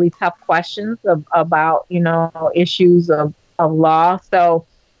asked some really tough questions about, issues of law. So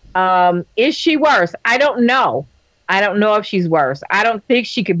is she worse? I don't know. I don't know if she's worse. I don't think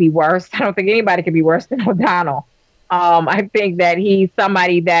she could be worse. I don't think anybody could be worse than O'Donnell. I think that he's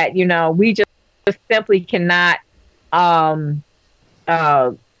somebody that, we just simply cannot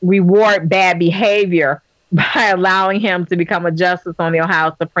reward bad behavior by allowing him to become a justice on the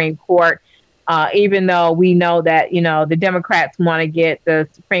Ohio Supreme Court, even though we know that, the Democrats want to get the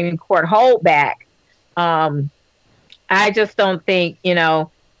Supreme Court hold back. I just don't think,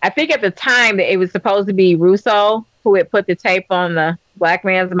 I think at the time that it was supposed to be Russo who had put the tape on the black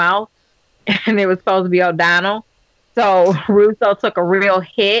man's mouth, and it was supposed to be O'Donnell. So Russo took a real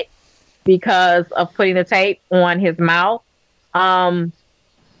hit because of putting the tape on his mouth.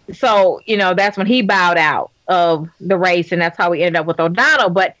 So, that's when he bowed out of the race, and that's how we ended up with O'Donnell.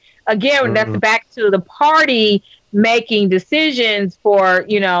 But again, that's back to the party making decisions for,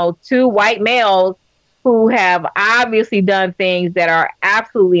 two white males who have obviously done things that are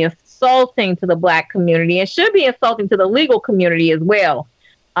absolutely insulting to the black community and should be insulting to the legal community as well.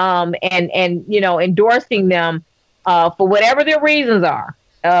 And endorsing them for whatever their reasons are.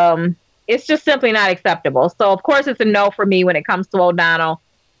 It's just simply not acceptable. So, of course, it's a no for me when it comes to O'Donnell.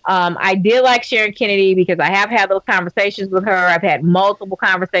 I did like Sharon Kennedy because I have had those conversations with her. I've had multiple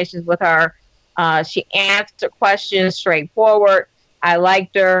conversations with her. She answered questions straightforward. I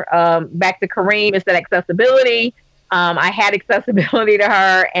liked her. Back to Kareem, it's that accessibility. I had accessibility to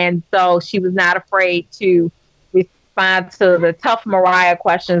her, and so she was not afraid to respond to the tough Mariah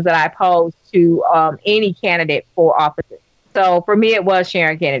questions that I posed to any candidate for office. So for me, it was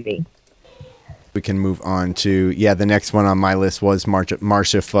Sharon Kennedy. We can move on to, the next one on my list was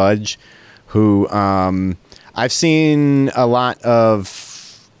Marcia Fudge, who I've seen a lot of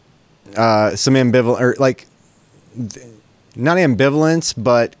some ambivalent, or not ambivalence,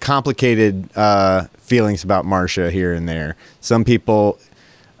 but complicated feelings about Marcia here and there. Some people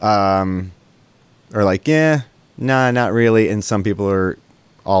are like, nah, not really. And some people are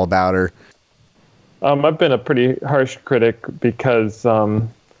all about her. I've been a pretty harsh critic because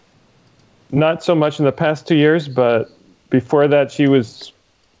not so much in the past 2 years, but before that, she was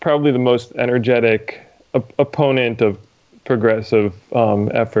probably the most energetic opponent of progressive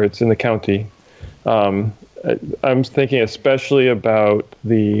efforts in the county. I'm thinking especially about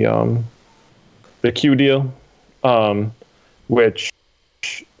the Q deal, which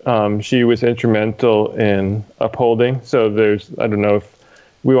she was instrumental in upholding. So I don't know if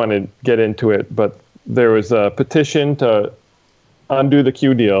we want to get into it, but there was a petition to undo the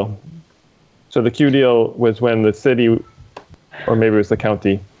Q deal. So the Q deal was when the city, or maybe it was the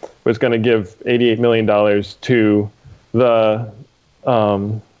county, was going to give $88 million to the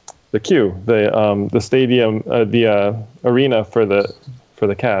Q, the stadium, the arena for the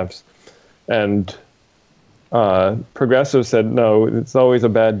Cavs, and progressives said no. It's always a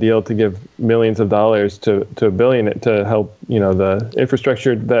bad deal to give millions of dollars to a billionaire to help the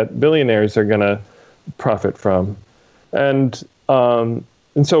infrastructure that billionaires are going to profit from, and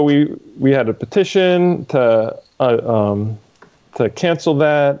so we had a petition to cancel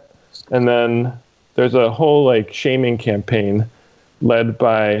that, and then there's a whole shaming campaign led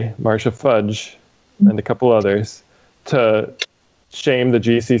by Marcia Fudge and a couple others to shame the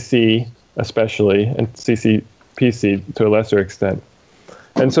GCC especially, and CCPC to a lesser extent.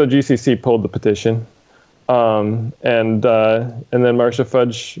 And so GCC pulled the petition. And then Marcia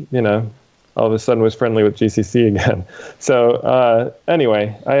Fudge, all of a sudden was friendly with GCC again. So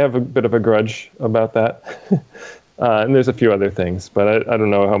anyway, I have a bit of a grudge about that. And there's a few other things, but I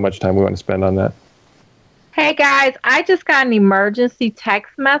don't know how much time we want to spend on that. Hey guys, I just got an emergency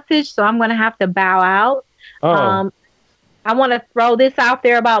text message, so I'm going to have to bow out. Oh. I want to throw this out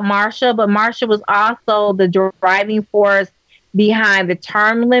there about Marcia, but Marcia was also the driving force behind the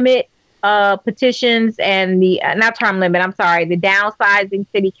term limit petitions and the the downsizing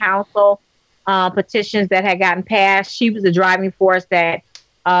city council petitions that had gotten passed. She was the driving force that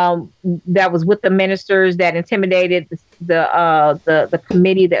was with the ministers that intimidated the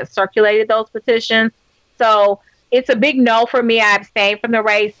committee that circulated those petitions. So it's a big no for me. I abstained from the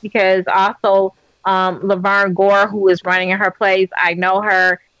race because also Laverne Gore, who is running in her place, I know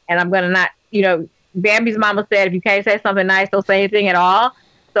her, and I'm going to not, Bambi's mama said, if you can't say something nice, don't say anything at all.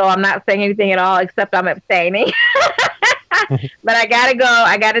 So I'm not saying anything at all, except I'm abstaining. But I gotta go.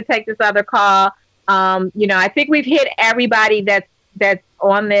 I gotta take this other call. I think we've hit everybody that's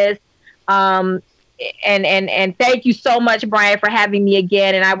on this. And thank you so much, Brian, for having me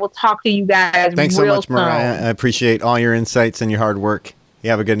again. And I will talk to you guys. Thanks so much, soon. Mariah. I appreciate all your insights and your hard work. You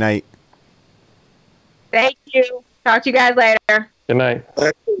have a good night. Thank you. Talk to you guys later. Good night.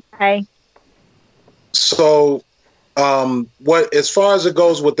 Bye. So, as far as it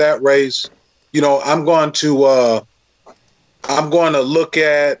goes with that race, I'm going to look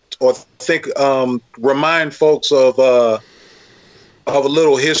at or think, remind folks of a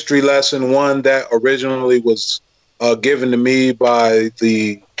little history lesson, one that originally was given to me by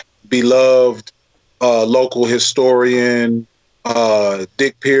the beloved local historian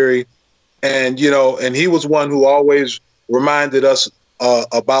Dick Peary, and he was one who always reminded us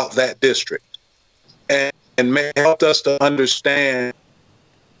about that district and helped us to understand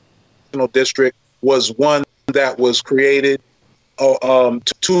district was one that was created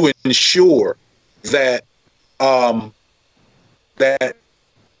to ensure that that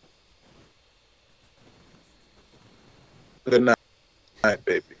good night,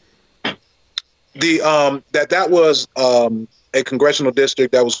 baby. That was a congressional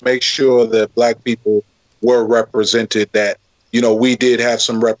district that was make sure that Black people were represented, that we did have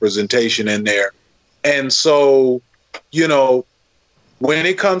some representation in there. And so when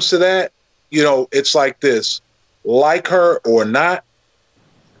it comes to that, it's like this: like her or not,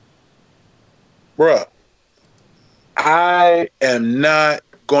 bruh, I am not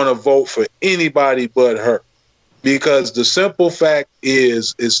going to vote for anybody but her, because the simple fact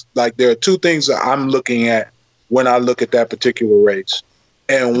is like there are two things that I'm looking at when I look at that particular race.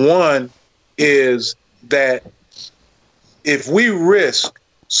 And one is that if we risk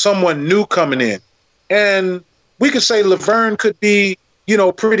someone new coming in, and we could say Laverne could be,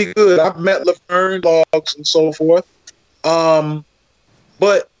 pretty good. I've met Laverne, logs and so forth. But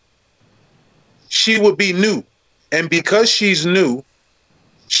she would be new. And because she's new,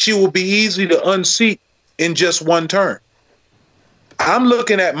 she will be easy to unseat in just one turn. I'm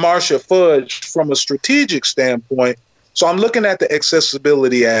looking at Marsha Fudge from a strategic standpoint. So I'm looking at the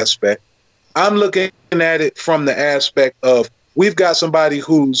accessibility aspect. I'm looking at it from the aspect of we've got somebody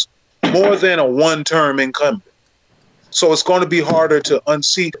who's more than a one-term incumbent. So it's going to be harder to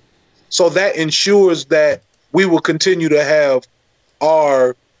unseat her. So that ensures that we will continue to have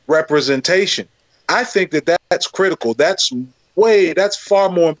our representation. I think that that's critical. That's far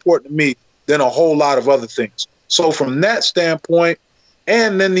more important to me than a whole lot of other things. So from that standpoint,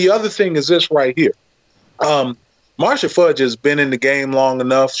 and then the other thing is this right here. Marsha Fudge has been in the game long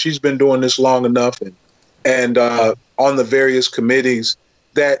enough. She's been doing this long enough and on the various committees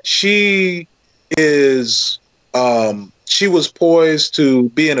that she was poised to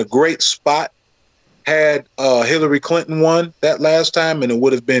be in a great spot had Hillary Clinton won that last time, and it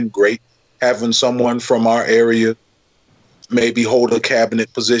would have been great having someone from our area maybe hold a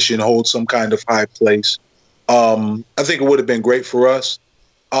cabinet position, hold some kind of high place. I think it would have been great for us.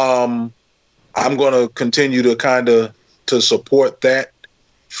 I'm going to continue to to support that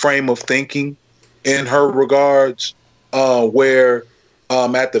frame of thinking in her regards, where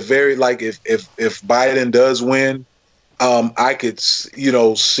at the very, like if Biden does win, I could,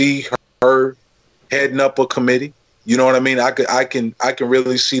 see her heading up a committee. You know what I mean? I can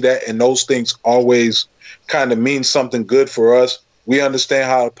really see that. And those things always kind of mean something good for us. We understand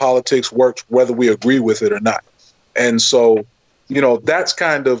how politics works, whether we agree with it or not. And so, that's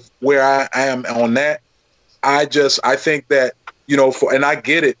kind of where I am on that. I think that, and I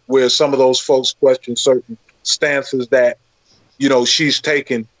get it where some of those folks question certain stances that, she's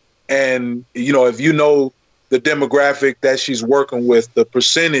taken. And, if the demographic that she's working with, the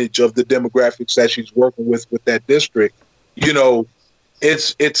percentage of the demographics that she's working with that district,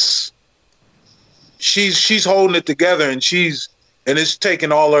 she's holding it together, and it's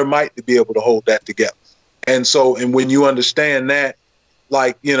taking all her might to be able to hold that together. And so, and when you understand that,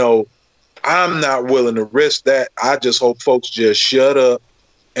 like, I'm not willing to risk that. I just hope folks just shut up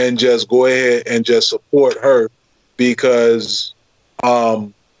and just go ahead and just support her, because,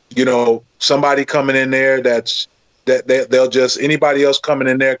 somebody coming in there they'll just, anybody else coming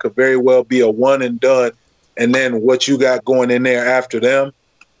in there could very well be a one and done. And then what you got going in there after them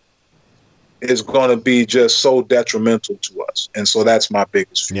is going to be just so detrimental to us. And so that's my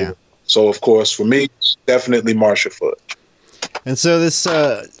biggest fear. Yeah. So, of course, for me, it's definitely Marsha Fudge. And so this,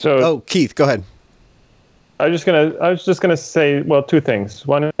 Keith, go ahead. I was just gonna say, well, two things.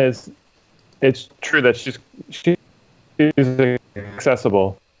 One is, it's true that she's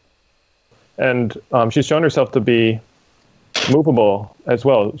accessible, and she's shown herself to be movable as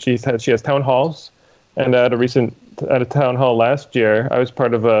well. She has town halls And at a town hall last year, I was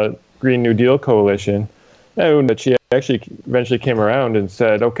part of a Green New Deal coalition. And she actually eventually came around and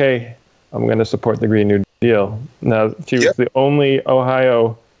said, okay, I'm going to support the Green New Deal. Now, she was the only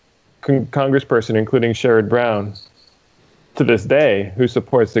Ohio congressperson, including Sherrod Brown, to this day, who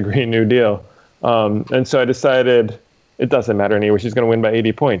supports the Green New Deal. And so I decided, it doesn't matter anyway, she's going to win by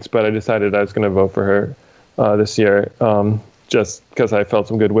 80 points, but I decided I was going to vote for her this year, just because I felt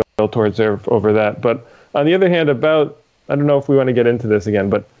some goodwill towards her over that. But on the other hand, I don't know if we want to get into this again,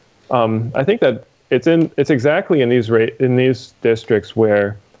 but I think that it's exactly in these districts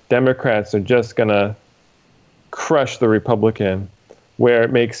where Democrats are just going to crush the Republican, where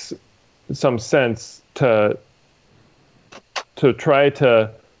it makes some sense to try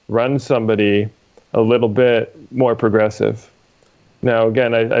to run somebody a little bit more progressive. Now,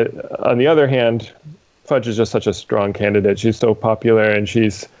 again, I on the other hand, Fudge is just such a strong candidate. She's so popular and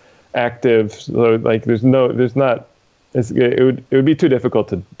she's active. So, like, it would be too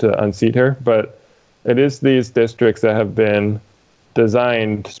difficult to unseat her. But it is these districts that have been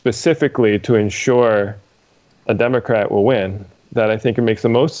designed specifically to ensure a Democrat will win that I think it makes the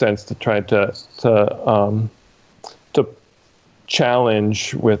most sense to try to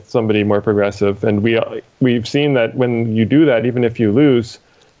challenge with somebody more progressive. And we've seen that when you do that, even if you lose,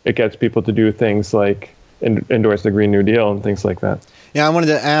 it gets people to do things like endorse the Green New Deal and things like that. Yeah, I wanted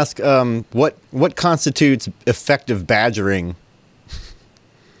to ask, what constitutes effective badgering?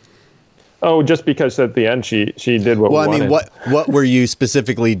 Oh, just because at the end she did what we wanted. Well, I mean, what were you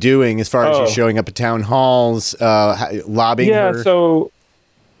specifically doing as far as you showing up at town halls, lobbying her? Yeah,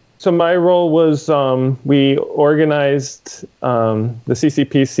 so my role was we organized the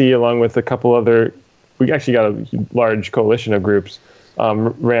CCPC along with a couple other. We actually got a large coalition of groups.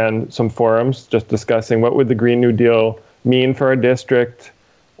 Ran some forums just discussing what would the Green New Deal mean for our district,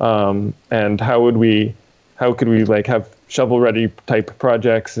 and how could we like have shovel-ready type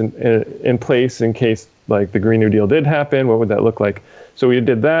projects in place in case like the Green New Deal did happen. What would that look like? So we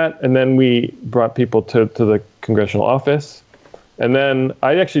did that, and then we brought people to the congressional office. And then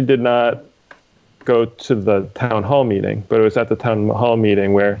I actually did not go to the town hall meeting, but it was at the town hall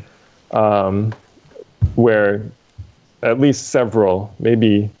meeting where at least several,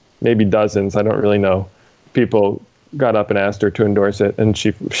 maybe dozens, I don't really know, people got up and asked her to endorse it, and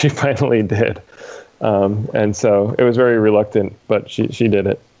she finally did. And so it was very reluctant, but she did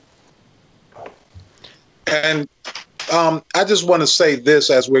it. And I just want to say this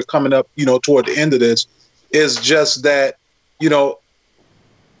as we're coming up, toward the end of this, is just that, the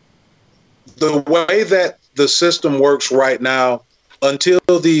way that the system works right now, until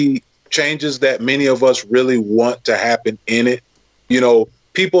the changes that many of us really want to happen in it,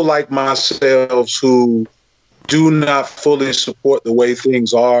 people like myself who do not fully support the way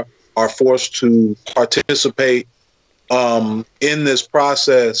things are forced to participate in this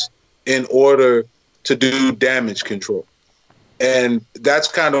process in order to do damage control. And that's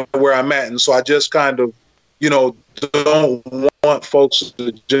kind of where I'm at. And so I just kind of, don't want folks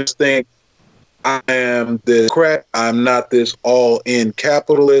to just think I am this Democrat. I'm not this all-in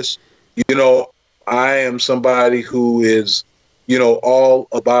capitalist. I am somebody who is, all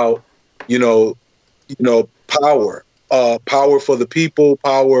about, power, power for the people,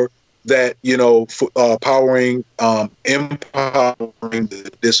 power that, empowering the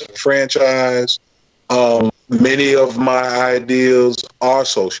disenfranchised. Many of my ideas are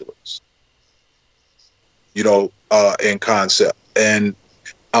socialist, in concept. And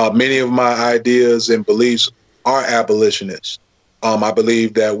many of my ideas and beliefs are abolitionists. I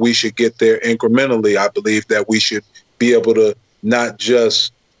believe that we should get there incrementally. I believe that we should be able to not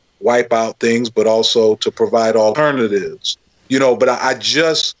just wipe out things, but also to provide alternatives. But I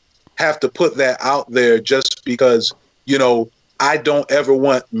just have to put that out there just because, I don't ever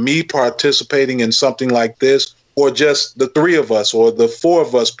want me participating in something like this, or just the three of us or the four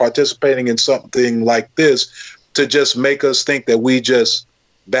of us participating in something like this to just make us think that we just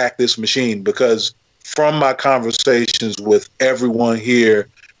back this machine. Because from my conversations with everyone here,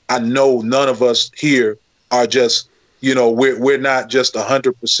 I know none of us here are just, we're not just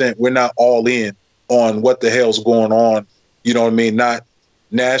 100%. We're not all in on what the hell's going on. You know what I mean? Not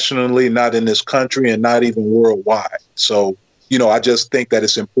nationally, not in this country, and not even worldwide. So, I just think that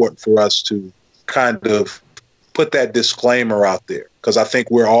it's important for us to kind of put that disclaimer out there, because I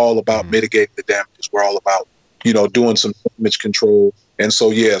think we're all about mitigating the damages. We're all about, doing some damage control. And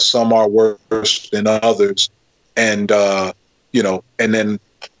so, yeah, some are worse than others. And, and then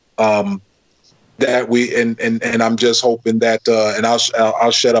that we and I'm just hoping that and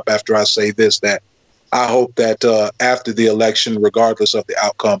I'll shut up after I say this, that I hope that after the election, regardless of the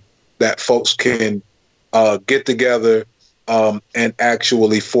outcome, that folks can get together and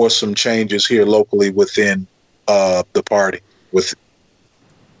actually force some changes here locally within the party.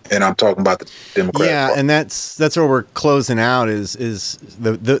 And I'm talking about the Democratic Party. And that's where we're closing out is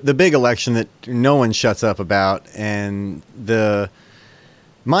the big election that no one shuts up about. And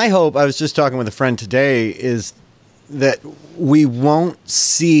my hope, I was just talking with a friend today, is that we won't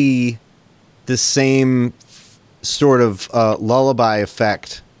see the same sort of lullaby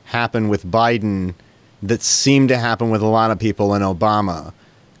effect happen with Biden that seemed to happen with a lot of people in Obama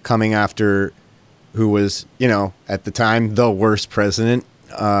coming after, who was, at the time, the worst president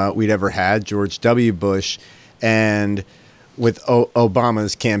we'd ever had, George W. Bush, and with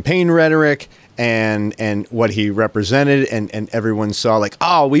Obama's campaign rhetoric and what he represented, and everyone saw like,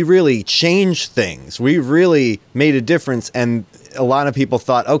 oh, we really changed things. We really made a difference. And a lot of people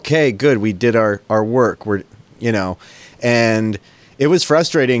thought, okay, good, we did our work. And it was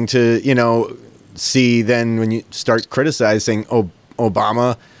frustrating to, see then when you start criticizing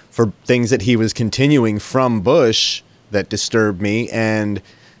Obama for things that he was continuing from Bush that disturbed me. And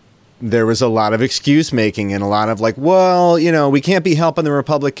there was a lot of excuse making and a lot of like, well, we can't be helping the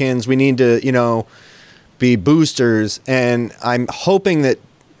Republicans. We need to, be boosters. And I'm hoping that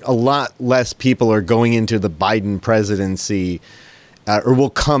a lot less people are going into the Biden presidency or will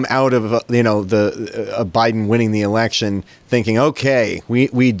come out of, the Biden winning the election thinking, okay,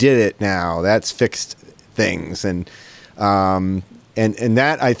 we did it now. That's fixed things. And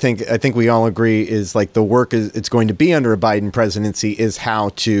that I think we all agree is like the work it's going to be under a Biden presidency is how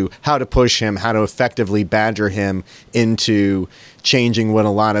to push him, how to effectively badger him into changing what a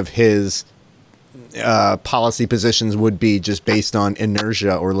lot of his policy positions would be just based on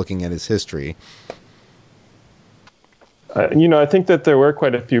inertia or looking at his history. I think that there were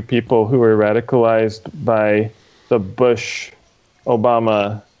quite a few people who were radicalized by the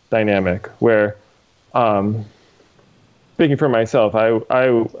Bush-Obama dynamic, where, speaking for myself,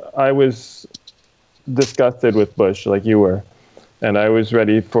 I was disgusted with Bush like you were, and I was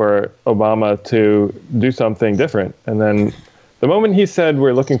ready for Obama to do something different. And then the moment he said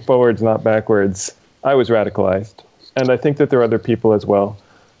we're looking forwards, not backwards, I was radicalized. And I think that there are other people as well.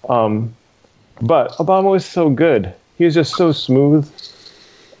 But Obama was so good. He was just so smooth.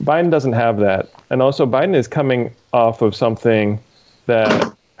 Biden doesn't have that. And also Biden is coming off of something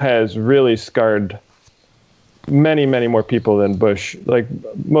that has really scarred many, many more people than Bush. Like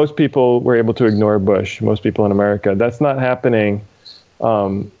most people were able to ignore Bush, most people in America. That's not happening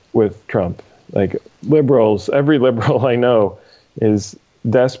with Trump. Like liberals, every liberal I know is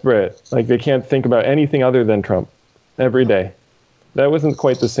desperate. Like they can't think about anything other than Trump every day. That wasn't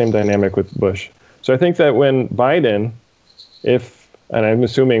quite the same dynamic with Bush. So I think that when Biden, and I'm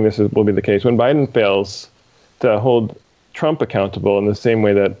assuming this will be the case, when Biden fails to hold Trump accountable in the same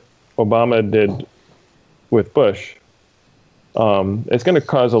way that Obama did with Bush, it's going to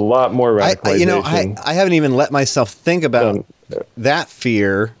cause a lot more radicalization. I haven't even let myself think about that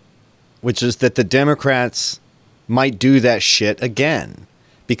fear, which is that the Democrats might do that shit again.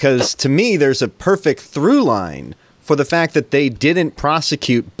 Because to me, there's a perfect through line for the fact that they didn't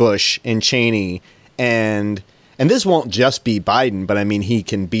prosecute Bush and Cheney, and this won't just be Biden, but I mean, he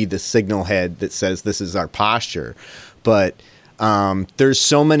can be the signal head that says this is our posture. But there's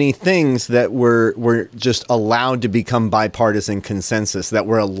so many things that were just allowed to become bipartisan consensus, that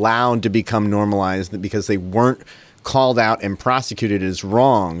were allowed to become normalized because they weren't called out and prosecuted as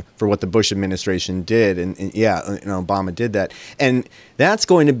wrong for what the Bush administration did. And Obama did that. And that's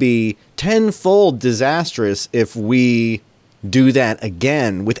going to be tenfold disastrous if we do that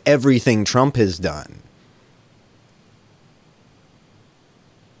again with everything Trump has done.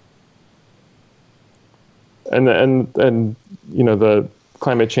 And the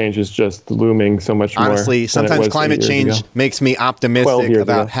climate change is just looming so much more. Honestly, sometimes climate change makes me optimistic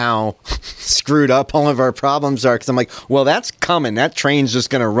about how screwed up all of our problems are. Because I'm like, well, that's coming. That train's just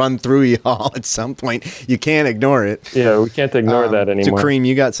going to run through y'all at some point. You can't ignore it. Yeah, we can't ignore that anymore. So, Kareem,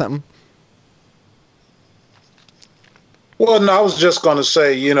 you got something? Well, no, I was just going to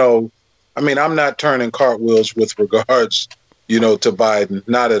say, I'm not turning cartwheels with regards, to Biden.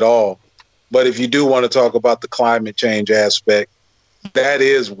 Not at all. But if you do want to talk about the climate change aspect, that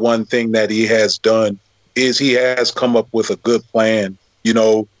is one thing that he has done, is he has come up with a good plan,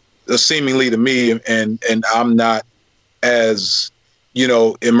 seemingly to me, and I'm not as,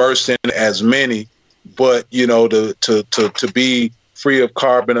 immersed in as many, but, to be free of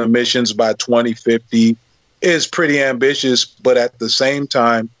carbon emissions by 2050 is pretty ambitious. But at the same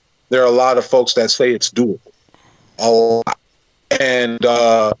time, there are a lot of folks that say it's doable. A lot. And,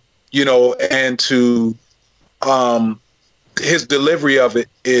 and to his delivery of it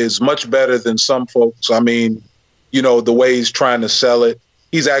is much better than some folks. I mean, you know, the way he's trying to sell it.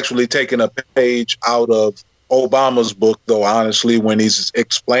 He's actually taken a page out of Obama's book, though, honestly, when he's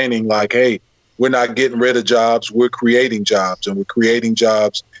explaining like, hey, we're not getting rid of jobs. We're creating jobs, and we're creating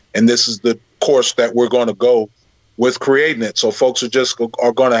jobs. And this is the course that we're going to go with creating it. So folks are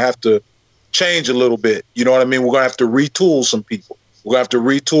going to have to change a little bit. You know what I mean? We're going to have to retool some people. We're going to have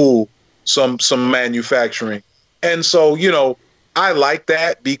to retool some manufacturing. And so, you know, I like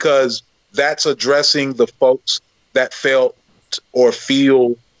that because that's addressing the folks that felt or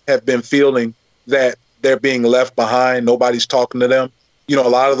have been feeling that they're being left behind. Nobody's talking to them. You know, a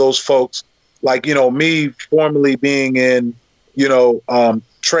lot of those folks, like, you know, me formerly being in, you know,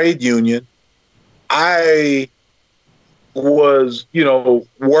 trade union, I was, you know,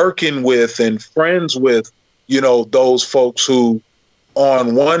 working with and friends with, you know, those folks who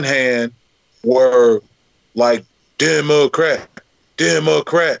on one hand were like Democrat.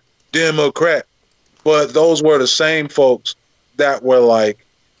 But those were the same folks that were like,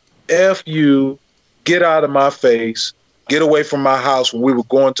 F you, get out of my face, get away from my house, when we were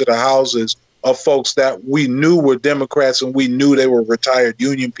going to the houses of folks that we knew were Democrats and we knew they were retired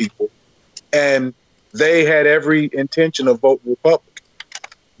union people. And they had every intention of voting Republican.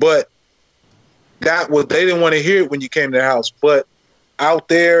 But they didn't want to hear it when you came to their house. But out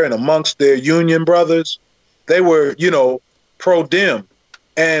there and amongst their union brothers, they were, you know, pro-Dem.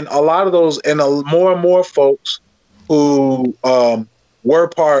 And a lot of those, and more and more folks who were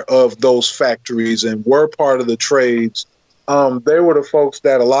part of those factories and were part of the trades, they were the folks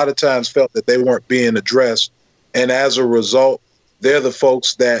that a lot of times felt that they weren't being addressed. And as a result, they're the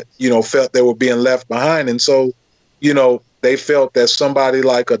folks that, you know, felt they were being left behind. And so, you know, they felt that somebody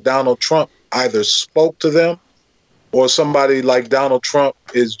like a Donald Trump either spoke to them or somebody like Donald Trump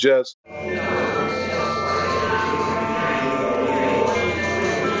is just